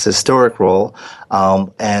relinquish its historic role.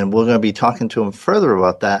 And we're going to be talking to him further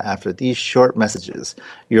about that after these short messages.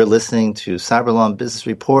 You're listening to Cyberlaw and Business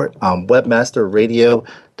Report on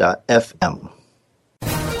webmasterradio.fm.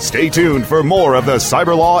 Stay tuned for more of the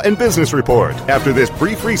Cyberlaw and Business Report after this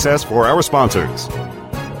brief recess for our sponsors.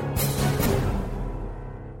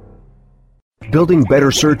 Building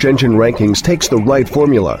better search engine rankings takes the right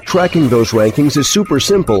formula. Tracking those rankings is super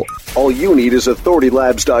simple. All you need is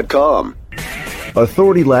authoritylabs.com.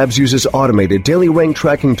 Authority Labs uses automated daily rank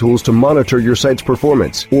tracking tools to monitor your site's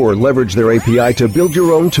performance or leverage their API to build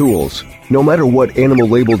your own tools. No matter what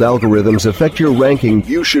animal-labeled algorithms affect your ranking,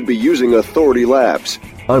 you should be using Authority Labs.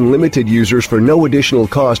 Unlimited users for no additional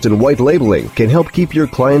cost and white labeling can help keep your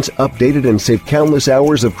clients updated and save countless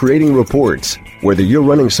hours of creating reports. Whether you're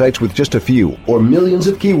running sites with just a few or millions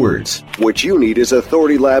of keywords, what you need is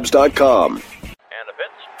authoritylabs.com.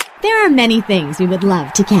 There are many things we would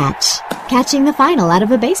love to catch. Catching the final out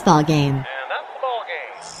of a baseball game. And that's the ball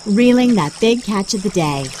game. Reeling that big catch of the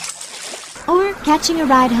day. Or catching a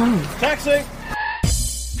ride home. Taxi!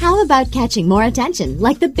 How about catching more attention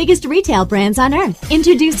like the biggest retail brands on earth?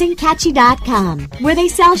 Introducing Catchy.com, where they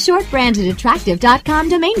sell short-branded attractive.com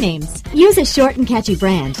domain names. Use a short and catchy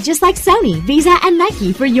brand, just like Sony, Visa, and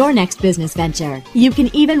Nike for your next business venture. You can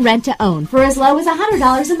even rent to own for as low as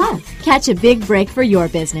 $100 a month. Catch a big break for your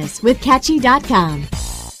business with Catchy.com.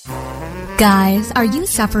 Guys, are you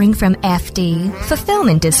suffering from FD,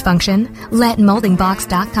 fulfillment dysfunction? Let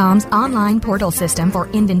MoldingBox.com's online portal system for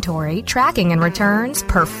inventory, tracking, and returns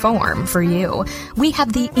perform for you. We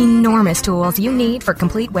have the enormous tools you need for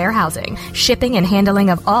complete warehousing, shipping, and handling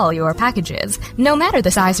of all your packages, no matter the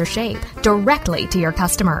size or shape, directly to your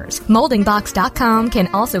customers. MoldingBox.com can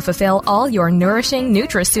also fulfill all your nourishing,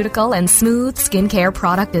 nutraceutical, and smooth skincare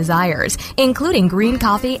product desires, including green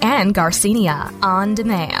coffee and Garcinia on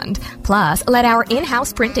demand. Plus, let our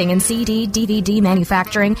in-house printing and CD, DVD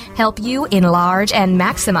manufacturing help you enlarge and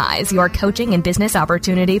maximize your coaching and business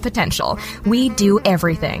opportunity potential. We do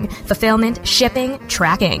everything. Fulfillment, shipping,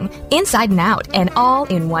 tracking, inside and out, and all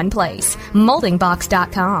in one place.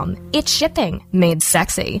 MoldingBox.com. It's shipping made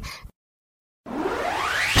sexy.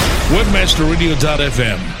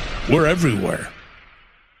 WebmasterRadio.fm. We're everywhere.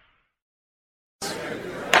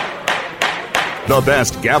 The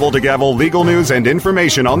best gavel-to-gavel legal news and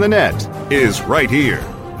information on the net is right here.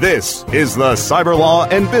 This is the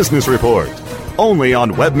Cyberlaw and Business Report, only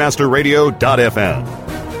on webmasterradio.fm.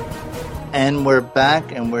 And we're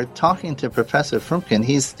back, and we're talking to Professor Frumkin.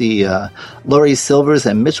 He's the Laurie Silvers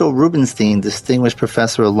and Mitchell Rubenstein Distinguished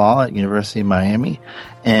Professor of Law at University of Miami.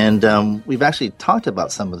 And we've actually talked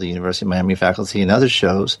about some of the University of Miami faculty in other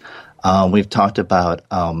shows. We've talked about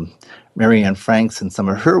Marianne Franks and some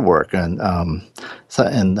of her work and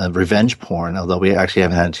revenge porn, although we actually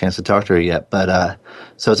haven't had a chance to talk to her yet. But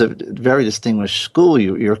so it's a very distinguished school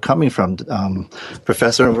you're coming from,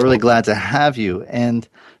 Professor, and we're really glad to have you. And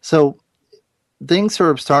so things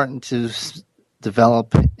are starting to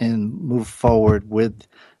develop and move forward with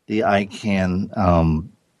the ICANN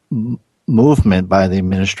movement by the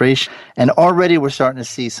administration. And already we're starting to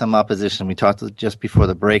see some opposition. We talked just before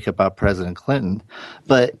the break about President Clinton.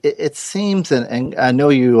 But it seems, and I know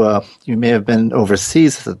you may have been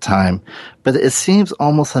overseas at the time, but it seems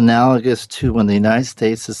almost analogous to when the United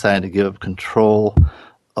States decided to give up control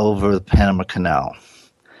over the Panama Canal.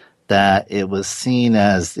 That it was seen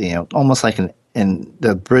as, almost like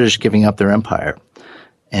the British giving up their empire.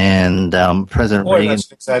 And President Reagan...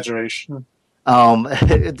 That's an exaggeration.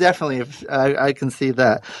 Definitely, I can see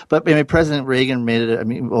that. But President Reagan made it.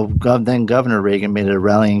 Then Governor Reagan made it a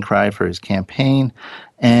rallying cry for his campaign,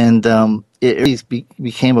 and it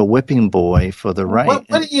became a whipping boy for the right.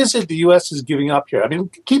 What is it the U.S. is giving up here?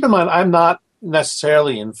 Keep in mind, I'm not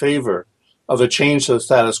necessarily in favor of a change to the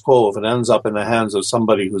status quo if it ends up in the hands of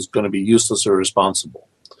somebody who's going to be useless or irresponsible.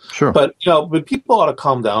 Sure, but people ought to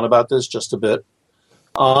calm down about this just a bit.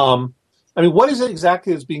 What is it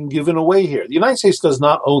exactly that's being given away here? The United States does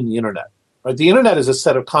not own the Internet. Right? The Internet is a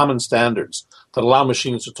set of common standards that allow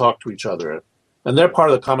machines to talk to each other. And they're part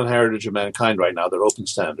of the common heritage of mankind right now. They're open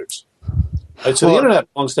standards. Right? So the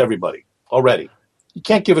Internet belongs to everybody already. You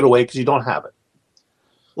can't give it away because you don't have it.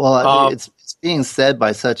 Well, it's being said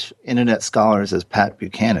by such Internet scholars as Pat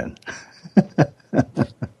Buchanan.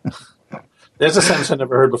 There's a sentence I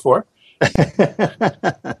never heard before.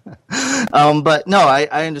 But no,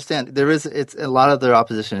 I understand. It's a lot of their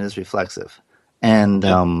opposition is reflexive, and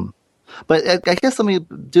but I guess let me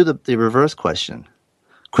do the reverse question.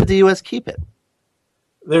 Could the U.S. keep it?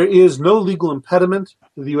 There is no legal impediment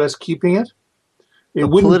to the U.S. keeping it. It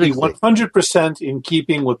wouldn't be 100% in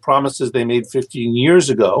keeping with promises they made 15 years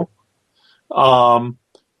ago. And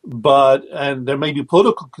there may be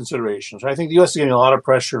political considerations. I think the U.S. is getting a lot of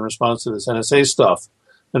pressure in response to this NSA stuff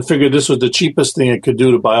and figured this was the cheapest thing it could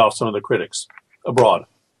do to buy off some of the critics abroad.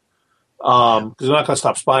 Because they're not going to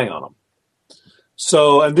stop spying on them.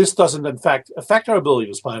 So, and this doesn't, in fact, affect our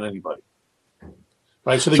ability to spy on anybody.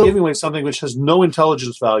 Right? So they're giving away something which has no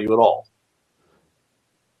intelligence value at all.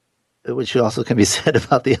 Which also can be said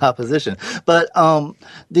about the opposition. But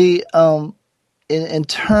in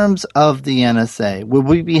terms of the NSA, would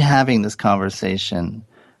we be having this conversation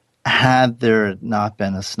had there not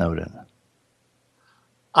been a Snowden?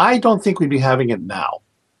 I don't think we'd be having it now.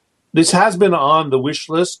 This has been on the wish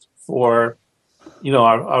list for,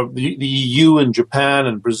 the EU and Japan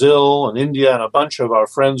and Brazil and India and a bunch of our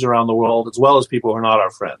friends around the world, as well as people who are not our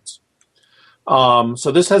friends.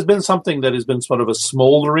 So this has been something that has been sort of a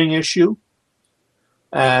smoldering issue,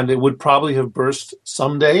 and it would probably have burst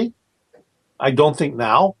someday. I don't think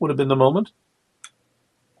now would have been the moment.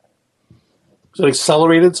 So it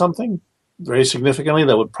accelerated something very significantly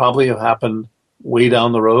that would probably have happened way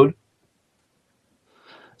down the road.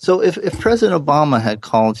 So if President Obama had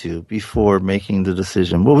called you before making the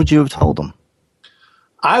decision, what would you have told him?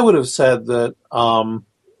 I would have said that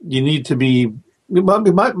you need to be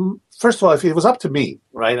first of all, if it was up to me,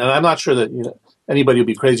 right, and I'm not sure that anybody would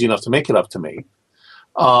be crazy enough to make it up to me,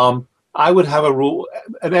 I would have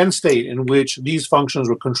an end state in which these functions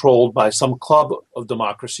were controlled by some club of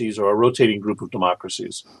democracies or a rotating group of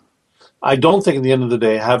democracies. I don't think at the end of the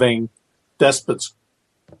day having despots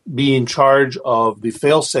be in charge of the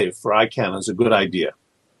fail-safe for ICANN is a good idea.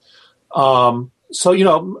 So,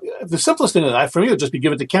 the simplest thing for me would just be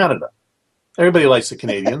give it to Canada. Everybody likes the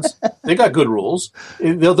Canadians. They got good rules.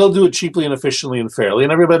 They'll do it cheaply and efficiently and fairly,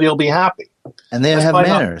 and everybody will be happy. And they have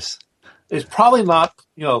manners. It's probably not,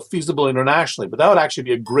 feasible internationally, but that would actually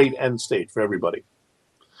be a great end state for everybody.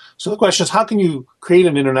 So the question is, how can you create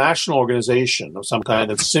an international organization of some kind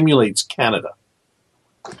that simulates Canada?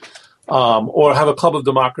 Or have a club of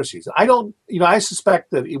democracies? I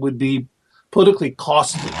suspect that it would be politically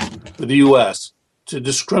costly for the U.S. to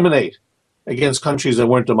discriminate against countries that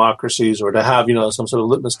weren't democracies, or to have, some sort of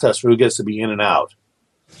litmus test for who gets to be in and out.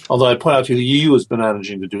 Although I point out to you, the EU has been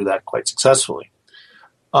managing to do that quite successfully.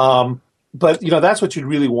 But, that's what you'd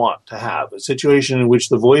really want to have, a situation in which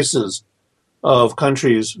the voices of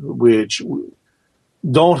countries which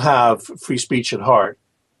don't have free speech at heart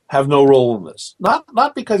have no role in this.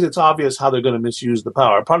 Not because it's obvious how they're going to misuse the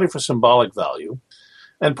power, partly for symbolic value,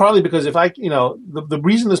 and partly because if the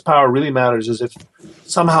reason this power really matters is if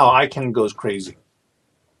somehow ICANN goes crazy,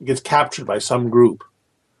 it gets captured by some group.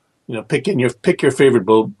 Pick your favorite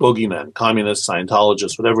bogeyman, communists,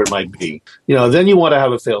 Scientologists, whatever it might be. Then you want to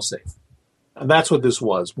have a fail-safe, and that's what this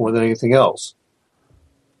was more than anything else.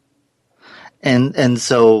 And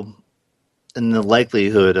so, in the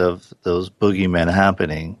likelihood of those boogeymen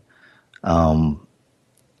happening,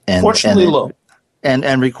 fortunately low.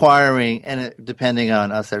 And requiring, depending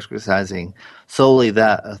on us exercising solely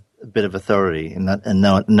that a bit of authority and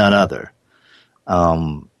none other.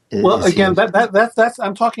 Well, again, that's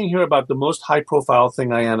I'm talking here about the most high-profile thing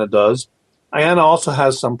IANA does. IANA also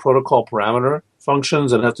has some protocol parameter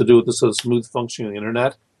functions that have to do with the sort of smooth functioning of the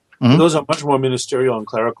internet. Mm-hmm. Those are much more ministerial and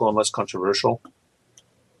clerical and less controversial.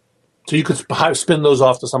 So you could spin those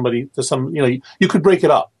off to somebody, you could break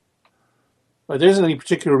it up. But there isn't any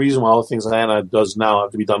particular reason why all the things IANA does now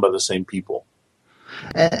have to be done by the same people.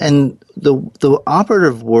 And the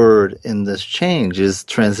operative word in this change is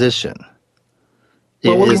transition.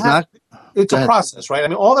 It's a process, right? I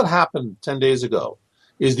mean, all that happened 10 days ago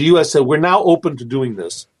is the U.S. said, we're now open to doing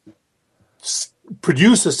this.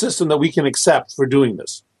 Produce a system that we can accept for doing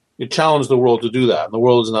this. It challenged the world to do that, and the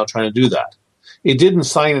world is now trying to do that. It didn't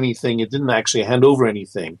sign anything. It didn't actually hand over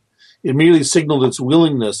anything. It merely signaled its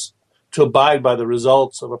willingness to abide by the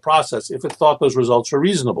results of a process if it thought those results were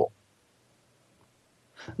reasonable.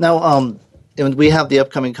 Now, we have the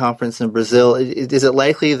upcoming conference in Brazil. Is it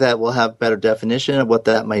likely that we'll have better definition of what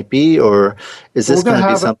that might be, or is this going to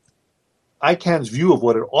be something? ICANN's view of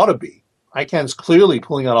what it ought to be. ICANN's clearly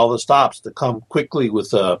pulling out all the stops to come quickly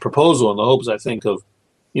with a proposal in the hopes, I think, of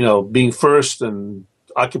being first and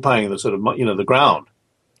occupying the sort of the ground.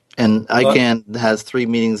 And ICANN has 3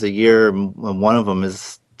 meetings a year, and one of them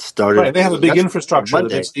is started. Right, they have a big infrastructure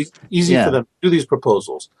that makes it easy for them to do these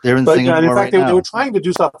proposals. They're in Singapore in fact, right they were trying to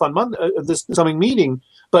do stuff on Monday, this coming meeting,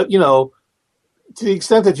 but to the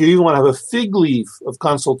extent that you even want to have a fig leaf of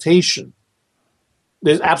consultation,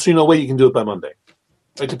 there's absolutely no way you can do it by Monday.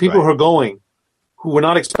 Right? The people who are going, who were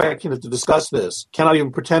not expecting to discuss this, cannot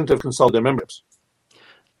even pretend to have consulted their members.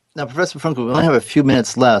 Now, Professor Frankel, we only have a few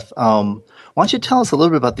minutes left. Why don't you tell us a little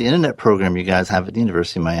bit about the internet program you guys have at the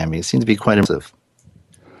University of Miami? It seems to be quite impressive.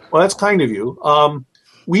 Well, that's kind of you.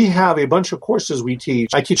 We have a bunch of courses we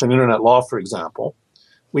teach. I teach on internet law, for example.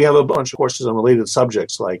 We have a bunch of courses on related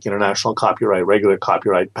subjects like international copyright, regular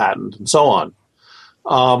copyright, patent, and so on.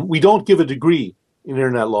 We don't give a degree in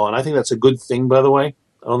internet law, and I think that's a good thing, by the way.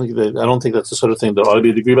 I don't think that's the sort of thing there ought to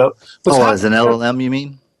be a degree about. As an LLM, you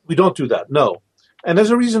mean? We don't do that, no. And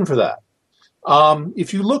there's a reason for that.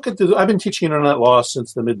 If you look at I've been teaching internet law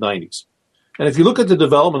since the mid-'90s. And if you look at the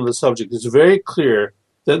development of the subject, it's very clear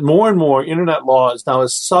that more and more internet law is now a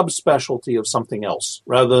subspecialty of something else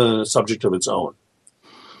rather than a subject of its own.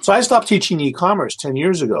 So I stopped teaching e-commerce 10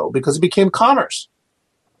 years ago because it became commerce.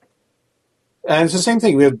 And it's the same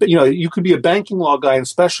thing. We have, you could be a banking law guy and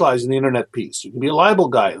specialize in the internet piece. You can be a libel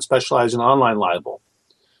guy and specialize in online libel.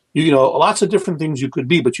 Lots of different things you could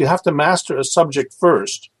be, but you have to master a subject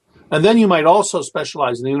first. And then you might also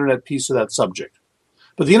specialize in the internet piece of that subject.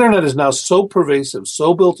 But the internet is now so pervasive,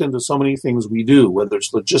 so built into so many things we do, whether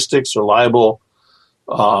it's logistics or libel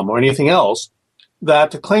or anything else,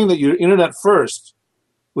 that to claim that you're internet first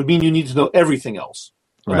would mean you need to know everything else.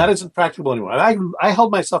 And that isn't practical anymore. I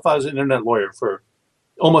held myself out as an internet lawyer for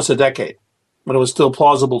almost a decade when it was still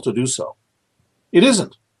plausible to do so. It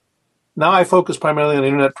isn't. Now I focus primarily on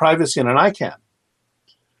internet privacy and on ICANN.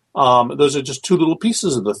 Those are just two little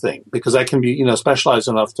pieces of the thing because I can be, specialized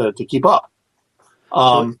enough to keep up.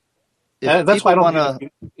 And that's why I don't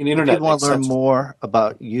think in internet. If people want to learn more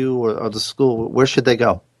about you or the school, where should they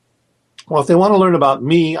go? Well, if they want to learn about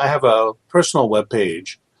me, I have a personal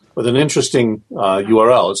webpage with an interesting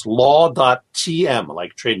URL. It's law.tm,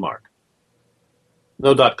 like trademark.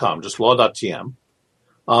 No .com, just law.tm.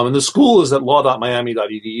 And the school is at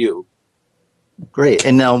law.miami.edu. Great.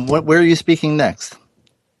 And now, where are you speaking next?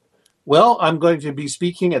 Well, I'm going to be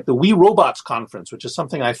speaking at the We Robots Conference, which is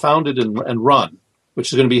something I founded and run,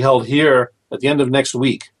 which is going to be held here at the end of next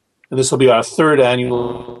week. And this will be our third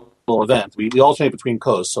annual event. We alternate between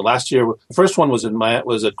coasts. So last year, the first one was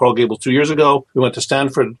at Coral Gables 2 years ago. We went to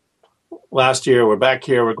Stanford last year. We're back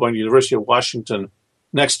here. We're going to the University of Washington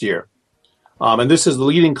next year. And this is the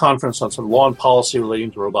leading conference on some law and policy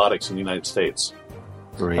relating to robotics in the United States.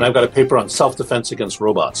 Great. And I've got a paper on self-defense against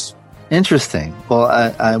robots. Interesting. Well,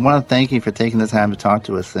 I want to thank you for taking the time to talk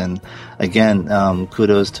to us. And again,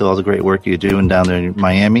 kudos to all the great work you're doing down there in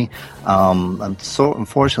Miami.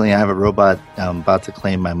 Unfortunately, I have a robot about to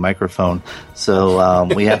claim my microphone, so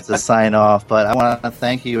we have to sign off. But I want to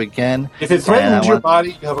thank you again. If it threatens your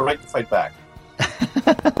body, you have a right to fight back.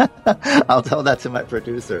 I'll tell that to my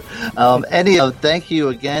producer. Anyhow, thank you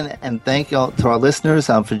again, and thank you to our listeners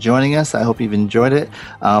for joining us. I hope you've enjoyed it.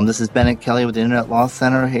 This is Bennett Kelly with the Internet Law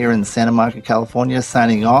Center here in Santa Monica, California,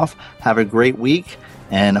 signing off. Have a great week,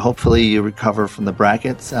 and hopefully you recover from the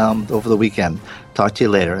brackets over the weekend. Talk to you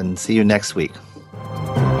later, and see you next week.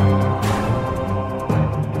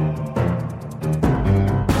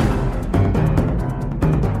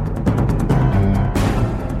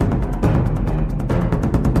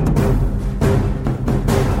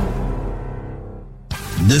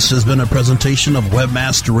 This has been a presentation of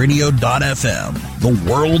WebmasterRadio.fm, the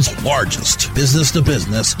world's largest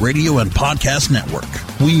business-to-business radio and podcast network.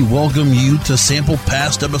 We welcome you to sample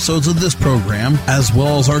past episodes of this program, as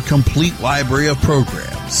well as our complete library of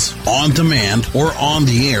programs, on demand or on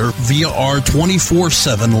the air via our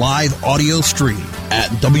 24/7 live audio stream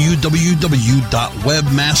at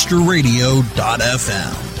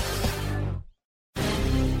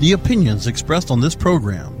www.webmasterradio.fm. The opinions expressed on this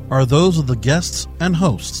program are those of the guests and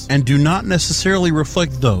hosts and do not necessarily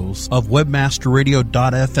reflect those of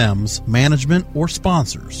WebmasterRadio.fm's management or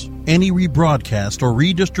sponsors. Any rebroadcast or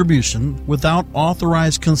redistribution without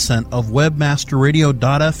authorized consent of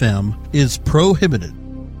WebmasterRadio.fm is prohibited.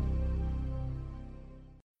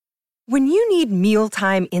 When you need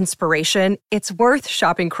mealtime inspiration, it's worth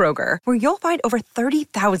shopping Kroger, where you'll find over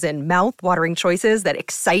 30,000 mouth-watering choices that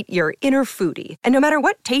excite your inner foodie. And no matter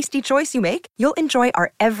what tasty choice you make, you'll enjoy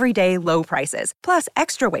our everyday low prices, plus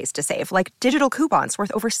extra ways to save, like digital coupons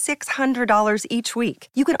worth over $600 each week.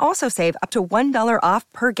 You can also save up to $1 off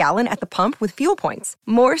per gallon at the pump with fuel points.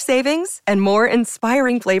 More savings and more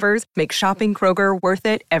inspiring flavors make shopping Kroger worth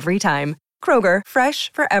it every time. Kroger,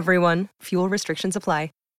 fresh for everyone. Fuel restrictions apply.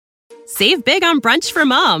 Save big on brunch for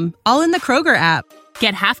mom, all in the Kroger app.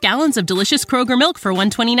 Get half gallons of delicious Kroger milk for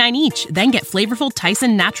 $1.29 each. Then get flavorful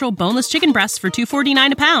Tyson natural boneless chicken breasts for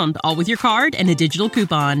 $2.49 a pound, all with your card and a digital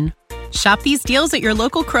coupon. Shop these deals at your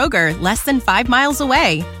local Kroger, less than 5 miles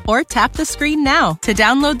away. Or tap the screen now to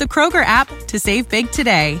download the Kroger app to save big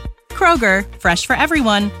today. Kroger, fresh for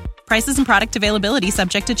everyone. Prices and product availability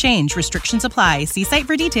subject to change. Restrictions apply. See site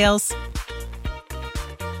for details.